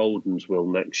much as Foden's will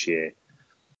next year.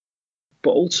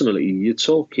 But ultimately, you're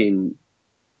talking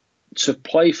to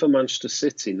play for Manchester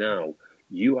City now.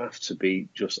 You have to be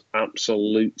just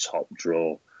absolute top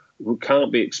draw. We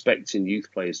can't be expecting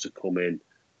youth players to come in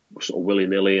sort of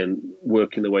willy-nilly and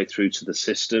working their way through to the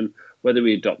system. Whether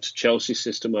we adopt Chelsea's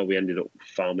system where we ended up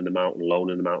farming them out and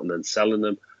loaning them out and then selling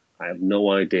them, I have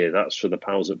no idea. That's for the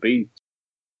powers that be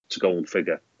to go and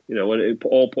figure. You know, when it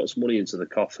all puts money into the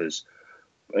coffers,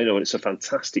 you know, and it's a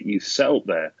fantastic youth setup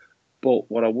there.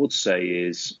 But what I would say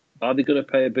is, are they going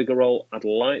to play a bigger role? I'd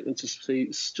like them to see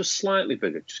just slightly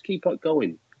bigger. Just keep it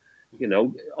going. You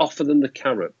know, offer them the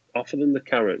carrot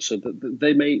so that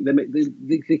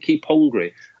they keep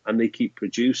hungry and they keep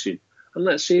producing. And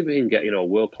let's see if we can get, you know, a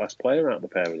world-class player out of the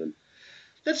pair of them.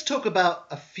 Let's talk about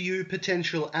a few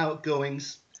potential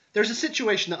outgoings. there's a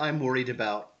situation that I'm worried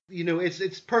about. You know,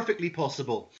 it's perfectly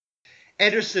possible.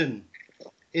 Ederson,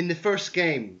 in the first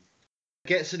game,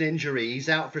 gets an injury. He's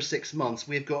out for 6 months.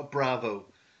 We've got Bravo.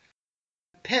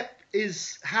 Pep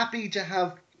is happy to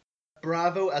have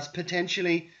Bravo as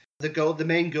potentially the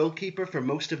main goalkeeper for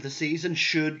most of the season.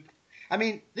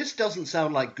 This doesn't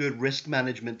sound like good risk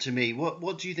management to me.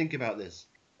 What do you think about this?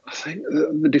 I think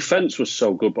the defence was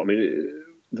so good, but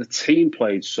the team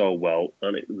played so well,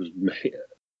 and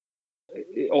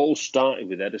it all started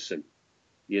with Ederson,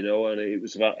 and it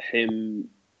was about him,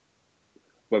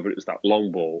 whether it was that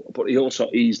long ball, but he also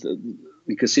eased.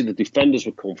 You could see the defenders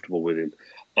were comfortable with him,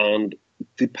 and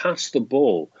they passed the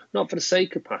ball not for the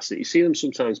sake of passing it. You see them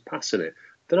sometimes passing it.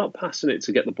 They're not passing it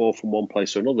to get the ball from one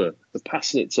place to another. They're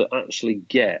passing it to actually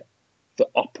get the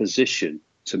opposition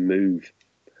to move.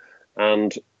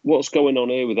 And what's going on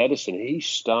here with Ederson? He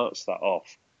starts that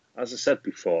off. As I said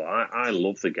before, I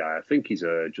love the guy. I think he's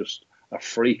just a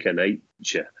freak of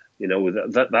nature. With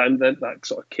that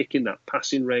sort of kicking, that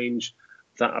passing range,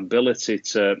 that ability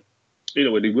to,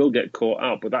 and he will get caught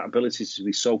out, but that ability to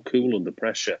be so cool under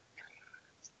pressure.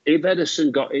 If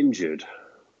Ederson got injured,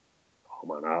 oh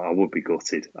man, I would be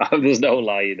gutted. There's no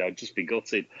lie, I'd just be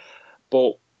gutted.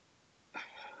 But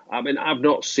I've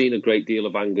not seen a great deal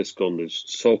of Angus Gunn. There's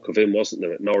talk of him, wasn't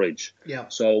there, at Norwich? Yeah.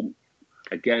 So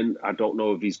again, I don't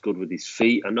know if he's good with his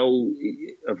feet. I know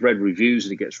I've read reviews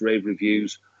and he gets rave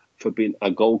reviews for being a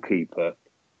goalkeeper,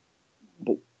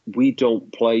 but we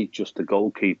don't play just a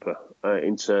goalkeeper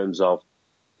in terms of.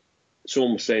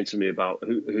 Someone was saying to me about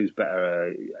who's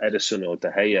better, Ederson or De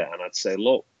Gea, and I'd say,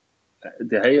 look,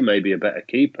 De Gea may be a better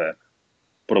keeper,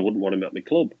 but I wouldn't want him at my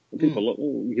club. And people look,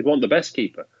 you'd want the best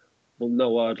keeper. Well,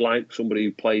 no, I'd like somebody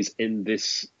who plays in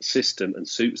this system and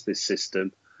suits this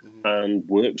system and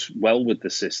works well with the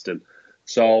system.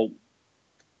 So,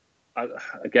 I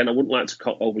wouldn't like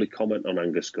to overly comment on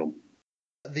Angus Gunn.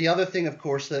 The other thing, of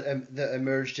course, that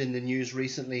emerged in the news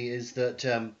recently is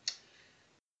that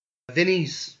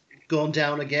Vinny's gone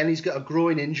down again. He's got a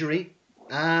groin injury,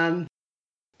 and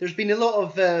there's been a lot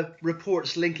of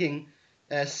reports linking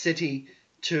City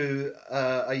to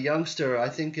a youngster, I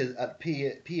think at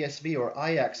PSV or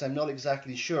Ajax, I'm not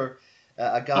exactly sure,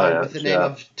 a guy with the name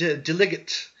of De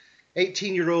Ligt,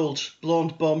 18-year-old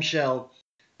blonde bombshell,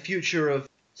 future of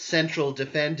central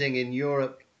defending in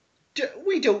Europe.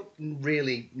 We don't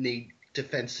really need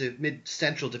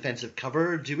central defensive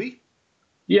cover, do we?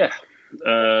 Yeah.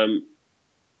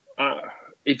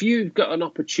 If you've got an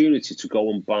opportunity to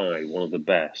go and buy one of the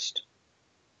best,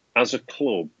 as a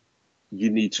club, you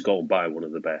need to go and buy one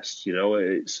of the best.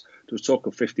 There's talk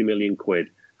of 50 million quid.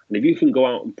 And if you can go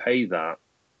out and pay that,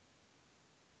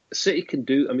 City can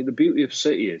do. The beauty of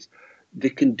City is they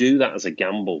can do that as a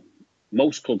gamble.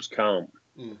 Most clubs can't.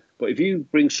 But if you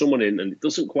bring someone in and it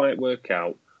doesn't quite work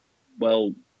out,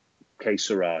 well, que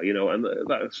sera, and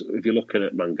that's, if you're looking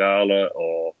at Mangala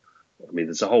or,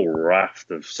 there's a whole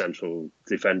raft of central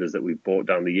defenders that we've bought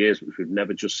down the years, which we've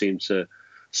never just seemed to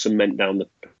cement down the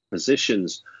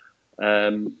positions.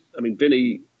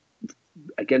 Vinny,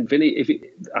 I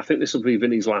think this will be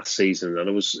Vinny's last season,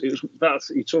 and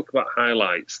you talk about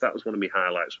highlights. That was one of my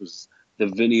highlights, was the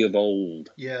Vinny of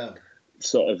old. Yeah.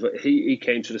 Sort of, he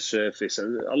came to the surface,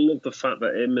 and I love the fact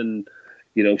that him and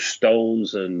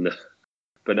Stones and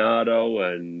Bernardo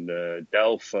and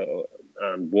Delph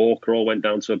and Walker all went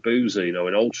down to a boozer, in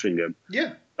Altrincham,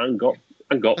 and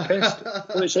got pissed.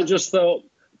 Which I just thought,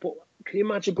 but can you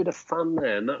imagine being a fan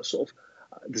there and that sort of?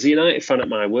 There's a United fan at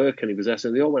my work, and he was there,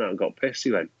 and they all went out and got pissed.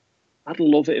 He went, "I'd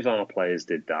love it if our players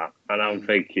did that." And I'm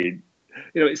thinking,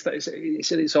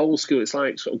 it's old school. It's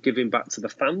like sort of giving back to the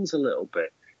fans a little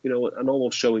bit, and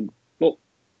almost showing, look,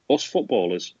 us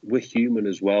footballers, we're human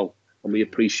as well, and we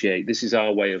appreciate. This is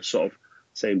our way of sort of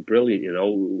saying, brilliant.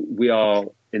 We are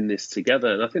in this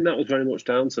together, and I think that was very much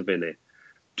down to Vinny.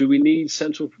 Do we need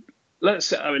central?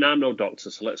 I'm no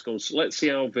doctor, so let's see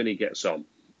how Vinny gets on.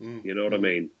 You know what I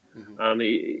mean? Mm-hmm. And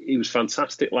he was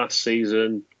fantastic last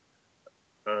season,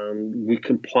 and we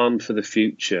can plan for the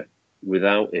future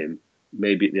without him.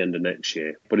 Maybe at the end of next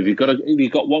year. But if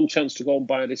you've got one chance to go and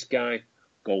buy this guy,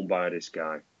 go and buy this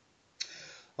guy.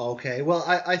 Okay. Well,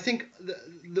 I think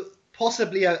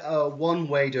possibly one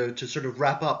way to sort of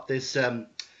wrap up this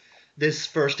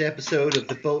first episode of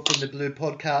the Bolt from the Blue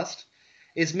podcast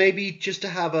is maybe just to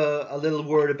have a little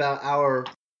word about our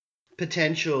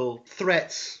potential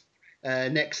threats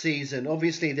next season.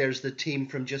 Obviously, there's the team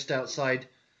from just outside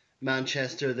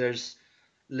Manchester. There's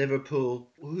Liverpool.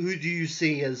 Who do you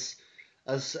see as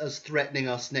threatening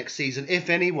us next season, if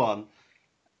anyone?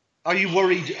 Are you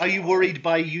worried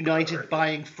by United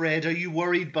buying Fred? Are you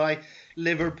worried by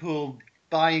Liverpool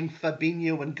buying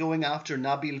Fabinho and going after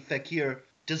Nabil Fekir.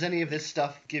 Does any of this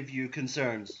stuff give you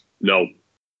concerns? No.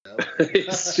 No.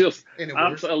 It's just In a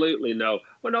word. absolutely no.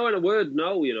 Well, no, in a word,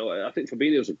 no. You know, I think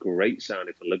Fabinho's a great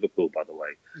signing for Liverpool, by the way.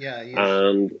 Yeah, he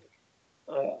is.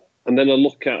 And then I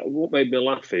look at what made me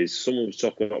laugh is someone was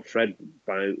talking about Fred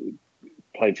playing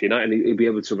for United and he'd be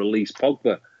able to release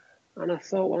Pogba. And I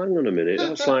thought, well, hang on a minute,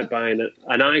 that's like buying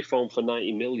an iPhone for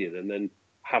 90 million and then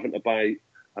having to buy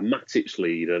a Matic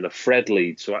lead and a Fred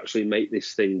lead to actually make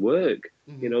this thing work.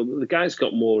 Mm-hmm. You know, the guy's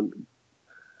got more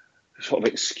sort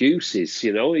of excuses.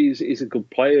 You know, he's a good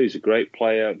player, he's a great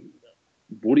player.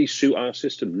 Would he suit our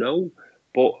system? No,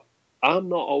 but I'm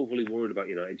not overly worried about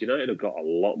United. United have got a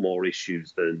lot more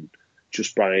issues than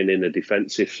just buying in a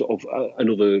defensive sort of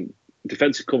another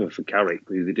defensive cover for Carrick,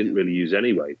 who they didn't really use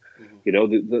anyway. Mm-hmm. You know,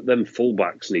 them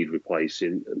fullbacks need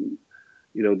replacing, and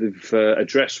you know they've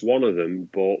addressed one of them,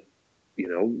 but you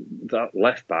know that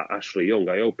left back Ashley Young,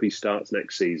 I hope he starts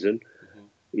next season. Mm-hmm.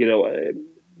 You know,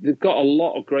 they've got a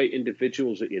lot of great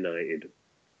individuals at United,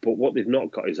 but what they've not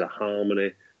got is a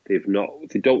harmony. They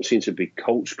don't seem to be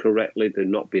coached correctly. They're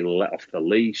not being let off the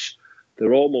leash.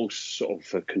 They're almost sort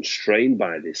of constrained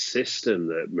by this system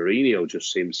that Mourinho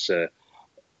just seems to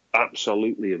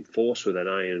absolutely enforce with an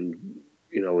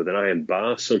iron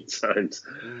bar sometimes.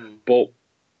 Mm. But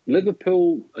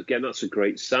Liverpool, again, that's a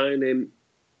great signing.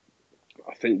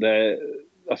 I think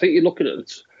you're looking at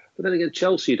it. But then again,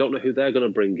 Chelsea, you don't know who they're going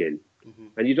to bring in. Mm-hmm.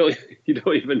 And you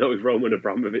don't even know if Roman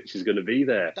Abramovich is going to be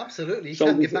there. Absolutely. He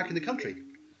can't get back in the country.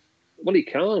 Well, he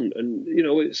can't, and you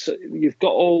know you've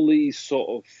got all these sort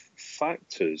of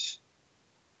factors,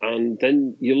 and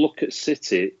then you look at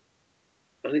City,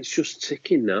 and it's just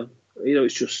ticking now. You know,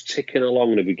 it's just ticking along,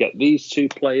 and if we get these two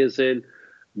players in,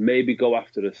 maybe go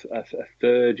after a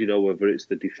third. You know, whether it's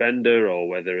the defender or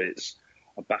whether it's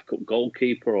a backup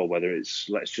goalkeeper or whether it's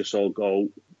let's just all go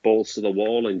balls to the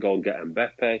wall and go and get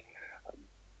Mbappe.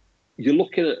 You're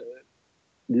looking at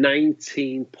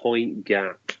 19-point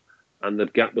gap. And the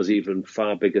gap was even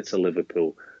far bigger to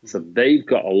Liverpool. So they've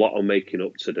got a lot of making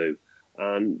up to do.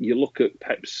 And you look at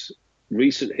Pep's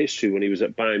recent history when he was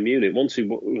at Bayern Munich. Once he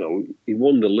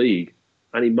won the league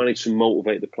and he managed to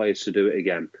motivate the players to do it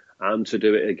again and to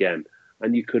do it again.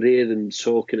 And you could hear them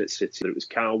talking at City. Whether it was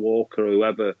Kyle Walker or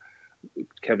whoever,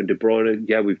 Kevin De Bruyne,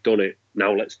 yeah, we've done it.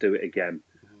 Now let's do it again.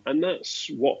 And that's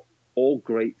what all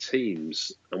great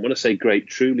teams, and when I say great,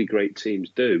 truly great teams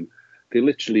do, they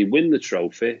literally win the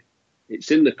trophy. It's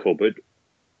in the cupboard.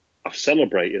 I've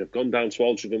celebrated. I've gone down to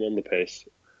Altrincham on the piss.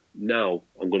 Now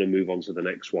I'm going to move on to the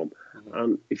next one. Mm-hmm.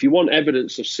 And if you want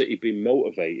evidence of City being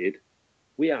motivated,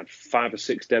 we had 5 or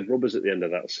 6 dead rubbers at the end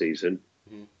of that season.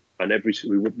 Mm-hmm. And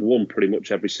we won pretty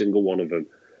much every single one of them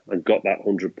and got that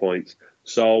 100 points.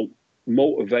 So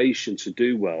motivation to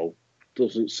do well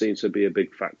doesn't seem to be a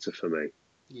big factor for me.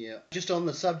 Yeah. Just on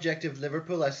the subject of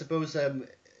Liverpool, I suppose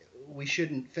we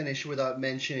shouldn't finish without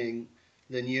mentioning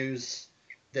the news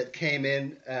that came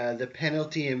in, the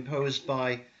penalty imposed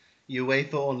by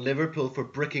UEFA on Liverpool for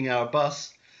bricking our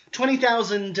bus.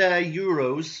 20,000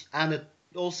 euros, and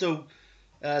also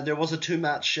there was a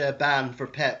 2-match ban for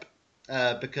Pep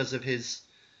because of his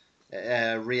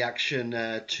reaction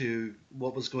to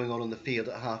what was going on the field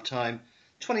at half-time.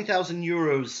 20,000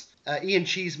 euros. Ian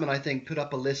Cheeseman, I think, put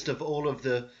up a list of all of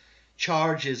the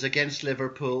charges against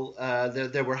Liverpool.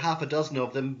 There were half a dozen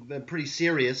of them, pretty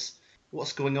serious.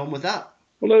 What's going on with that?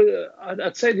 Well,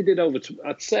 I'd say they did I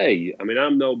mean,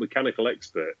 I'm no mechanical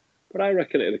expert, but I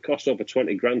reckon it'd cost over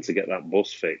 20 grand to get that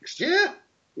bus fixed. Yeah.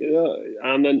 You know,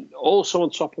 and then also on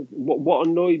top of what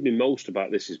annoyed me most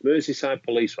about this is Merseyside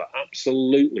police were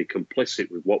absolutely complicit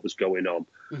with what was going on.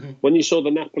 Mm-hmm. When you saw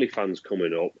the Napoli fans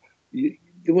coming up,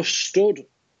 they were stood.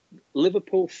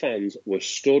 Liverpool fans were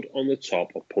stood on the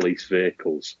top of police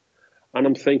vehicles, and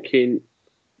I'm thinking,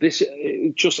 this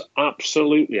is just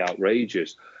absolutely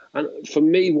outrageous. And for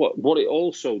me, what it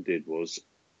also did was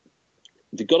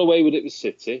they got away with it with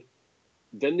City.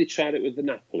 Then they tried it with the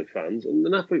Napoli fans, and the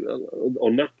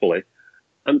Napoli,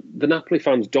 and the Napoli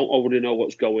fans don't already know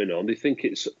what's going on. They think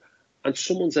and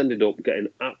someone's ended up getting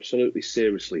absolutely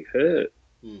seriously hurt.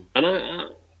 Mm.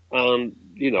 And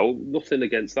you know, nothing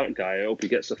against that guy. I hope he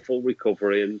gets a full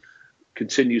recovery and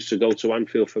continues to go to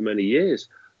Anfield for many years.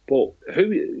 But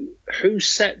who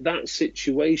set that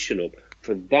situation up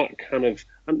for that kind of...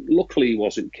 And luckily he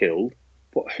wasn't killed,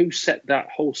 but who set that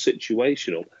whole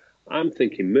situation up? I'm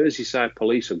thinking Merseyside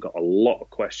police have got a lot of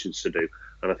questions to do.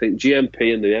 And I think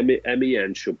GMP and the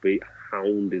MEN should be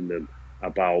hounding them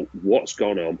about what's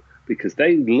gone on, because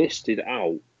they listed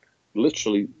out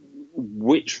literally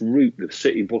which route the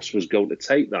City bus was going to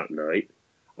take that night.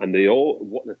 and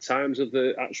what the times of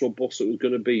the actual bus that was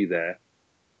going to be there,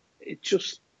 it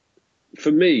just,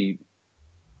 for me,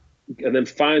 and then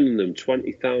finding them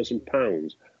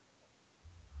 £20,000.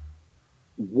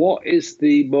 What is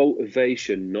the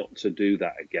motivation not to do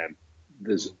that again?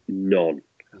 There's none,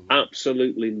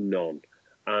 absolutely none.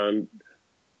 And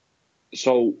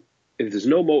so, if there's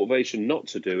no motivation not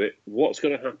to do it, what's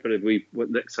going to happen if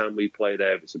next time we play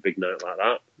there, if it's a big night like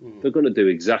that? They're going to do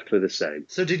exactly the same.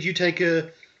 So, did you take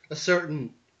a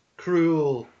certain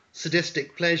cruel,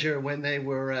 sadistic pleasure when they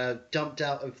were dumped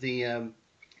out of the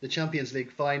Champions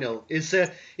League final? Is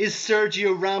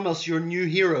Sergio Ramos your new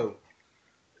hero?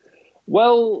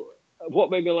 Well, what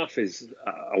made me laugh is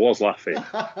I was laughing.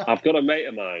 I've got a mate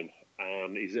of mine,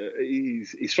 and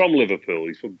he's from Liverpool.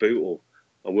 He's from Bootle.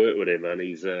 I work with him, and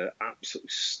he's an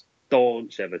absolute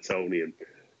staunch Evertonian.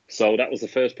 So that was the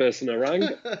first person I rang,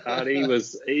 and he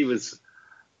was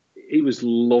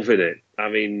loving it. I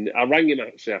mean, I rang him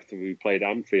actually after we played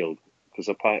Anfield because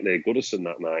I parked near Goodison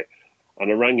that night,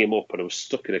 and I rang him up, and I was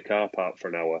stuck in a car park for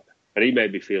an hour, and he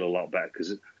made me feel a lot better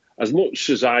because as much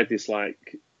as I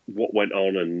dislike what went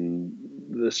on and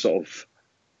the sort of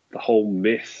the whole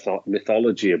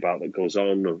mythology about that goes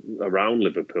on around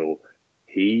Liverpool,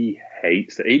 he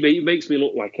hates it. He makes me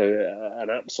look like an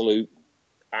absolute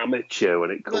amateur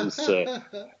when it comes to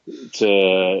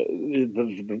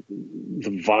the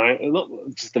vile, not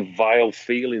just the vile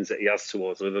feelings that he has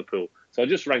towards Liverpool. So I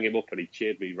just rang him up and he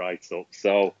cheered me right up.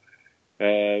 So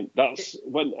that's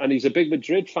when, and he's a big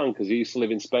Madrid fan because he used to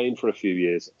live in Spain for a few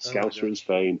years. Scouts were in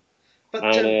Spain. But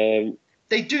and,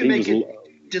 they do make it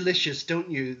delicious,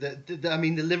 don't you? I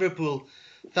mean, the Liverpool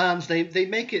fans, they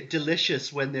make it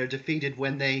delicious when they're defeated,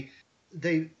 when they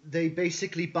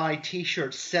basically buy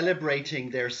T-shirts celebrating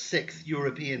their 6th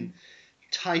European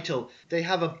title. They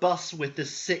have a bus with the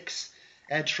 6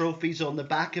 trophies on the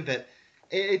back of it.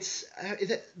 They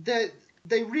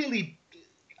really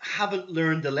haven't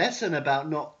learned the lesson about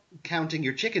not counting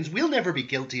your chickens. We'll never be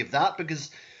guilty of that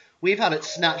because we've had it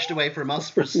snatched away from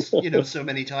us for so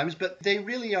many times. But they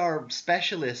really are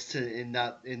specialists in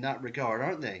that regard,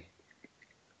 aren't they?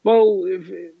 Well,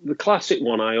 the classic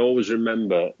one I always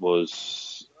remember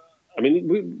was, I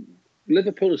mean,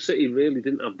 Liverpool and City really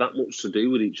didn't have that much to do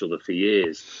with each other for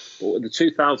years. But with the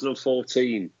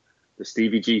 2014, the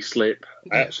Stevie G slip,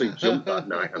 I actually jumped that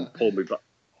night and pulled me back.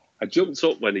 I jumped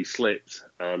up when he slipped,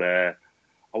 and I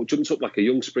jumped up like a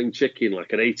young spring chicken,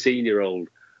 like an 18-year-old,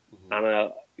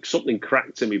 and something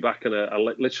cracked in me back, and I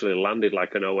literally landed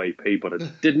like an OAP, but I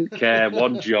didn't care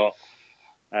one jot.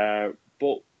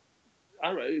 But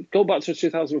go back to the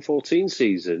 2014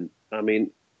 season. I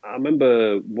mean, I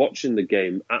remember watching the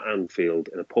game at Anfield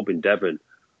in a pub in Devon,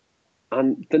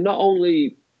 and they're not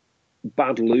only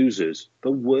bad losers,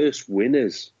 they're worse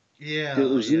winners. Yeah, there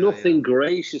was nothing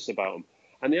gracious about them.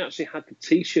 And they actually had the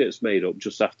T-shirts made up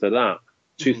just after that.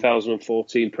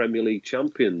 2014 Premier League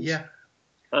champions. Yeah.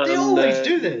 And, they always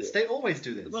do this. They always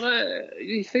do this. But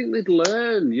you think they'd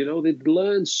learn, they'd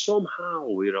learn somehow,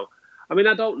 I mean,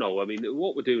 I don't know. I mean,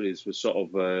 what we're doing is we're sort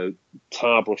of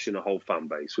tar brushing a whole fan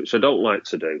base, which I don't like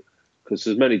to do because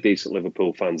there's many decent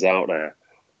Liverpool fans out there.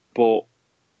 But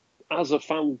as a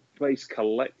fan base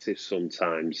collective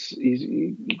sometimes,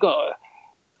 you've got...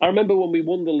 I remember when we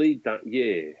won the league that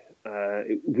year,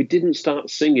 we didn't start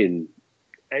singing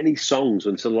any songs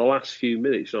until the last few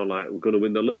minutes. Like, we're going to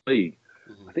win the league.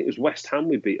 I think it was West Ham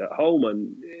we beat at home,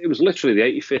 and it was literally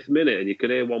the 85th minute, and you could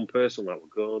hear one person like,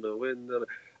 "We're going to win the league."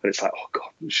 And it's like, oh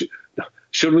God,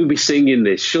 should we be singing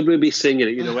this? Should we be singing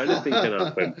it? Anything can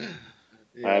happen.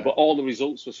 But all the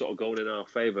results were sort of going in our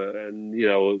favour, and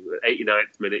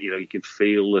 89th minute, you could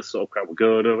feel the sort of crowd were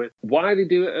going over it. Why they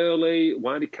do it early?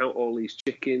 Why they count all these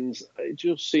chickens? It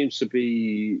just seems to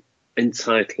be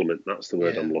entitlement. That's the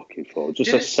word I'm looking for.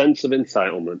 Just a sense of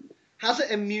entitlement. Has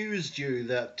it amused you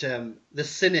that the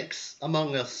cynics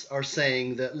among us are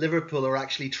saying that Liverpool are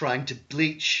actually trying to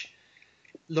bleach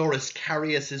Loris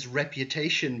Karius's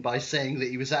reputation by saying that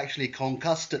he was actually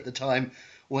concussed at the time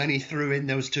when he threw in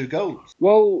those 2 goals?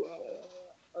 Well,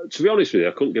 to be honest with you,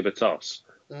 I couldn't give a toss.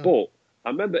 But I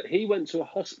remember he went to a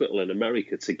hospital in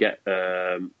America to get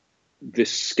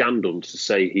this scandal to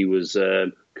say he was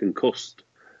concussed.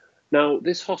 Now,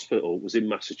 this hospital was in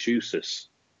Massachusetts,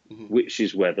 which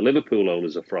is where the Liverpool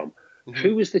owners are from.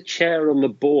 Who is the chair on the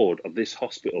board of this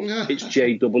hospital? It's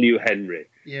J.W. Henry.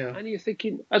 Yeah. And you're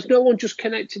thinking, has no one just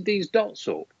connected these dots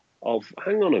up of,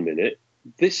 hang on a minute,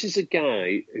 this is a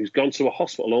guy who's gone to a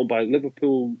hospital owned by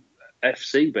Liverpool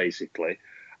FC, basically,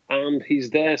 and he's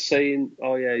there saying,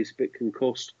 oh, yeah, he's a bit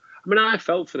concussed. I mean, I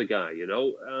felt for the guy,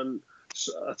 and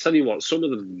I tell you what, some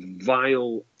of the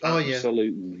vile,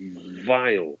 absolute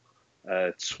vile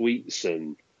tweets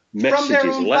and messages from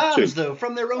their own left fans, to him. though,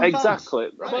 from their own Exactly.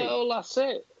 fans. Right. Well, that's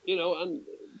it. And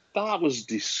that was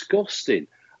disgusting.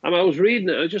 And I was reading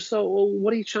it, I just thought, well,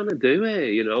 what are you trying to do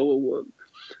here?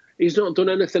 He's not done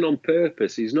anything on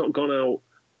purpose. He's not gone out.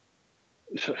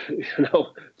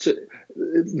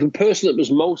 The person that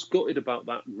was most gutted about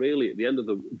that, really, at the end of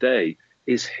the day,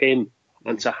 is him.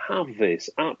 And to have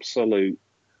this absolute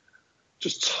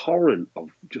just torrent of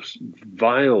just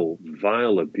vile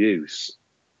abuse.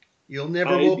 You'll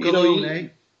never walk alone, eh?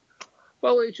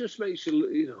 Well, it just makes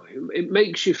it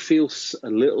makes you feel just a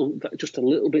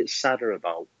little bit sadder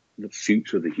about the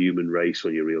future of the human race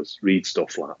when you read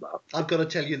stuff like that. I've got to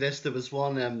tell you this. There was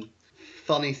one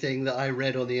funny thing that I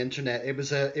read on the internet. It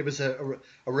was a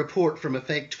report from a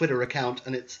fake Twitter account,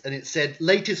 and it said,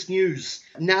 latest news: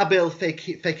 Nabil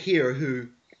Fekir, who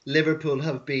Liverpool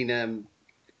have been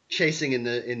chasing in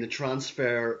the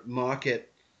transfer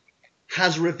market,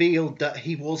 has revealed that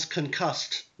he was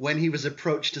concussed when he was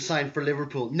approached to sign for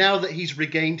Liverpool. Now that he's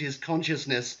regained his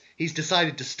consciousness, he's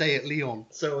decided to stay at Lyon.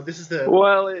 So this is the...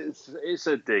 Well, it's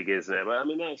a dig, isn't it? But I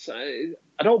mean,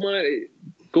 I don't mind it.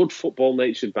 Good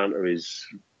football-natured banter is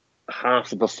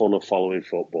half of the fun of following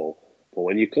football. But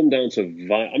when you come down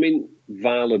to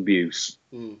vile abuse,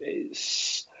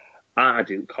 I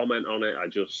didn't comment on it. I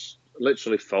just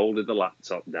literally folded the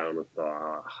laptop down and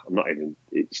thought, I'm not even...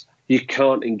 You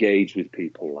can't engage with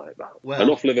people like that. Well,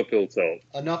 enough Liverpool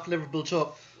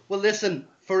talk. Well, listen,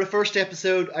 for a first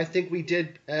episode, I think we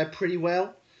did pretty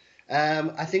well.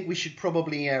 I think we should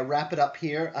probably wrap it up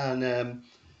here and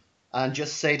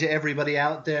just say to everybody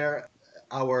out there,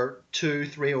 our 2,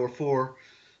 3, or 4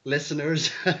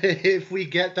 listeners, if we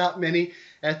get that many,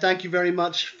 thank you very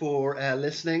much for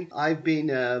listening. I've been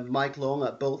Mike Long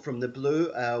at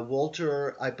BoltFromTheBlue.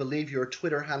 Walter, I believe your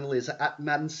Twitter handle is at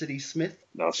MaddenCitySmith.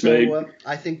 That's me. So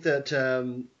I think that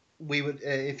we would,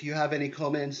 if you have any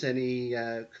comments, any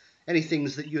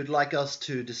things that you'd like us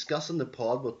to discuss on the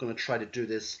pod, we're going to try to do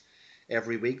this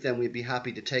every week, then we'd be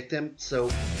happy to take them. So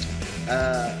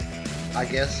I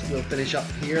guess we'll finish up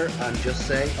here and just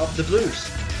say, up the Blues.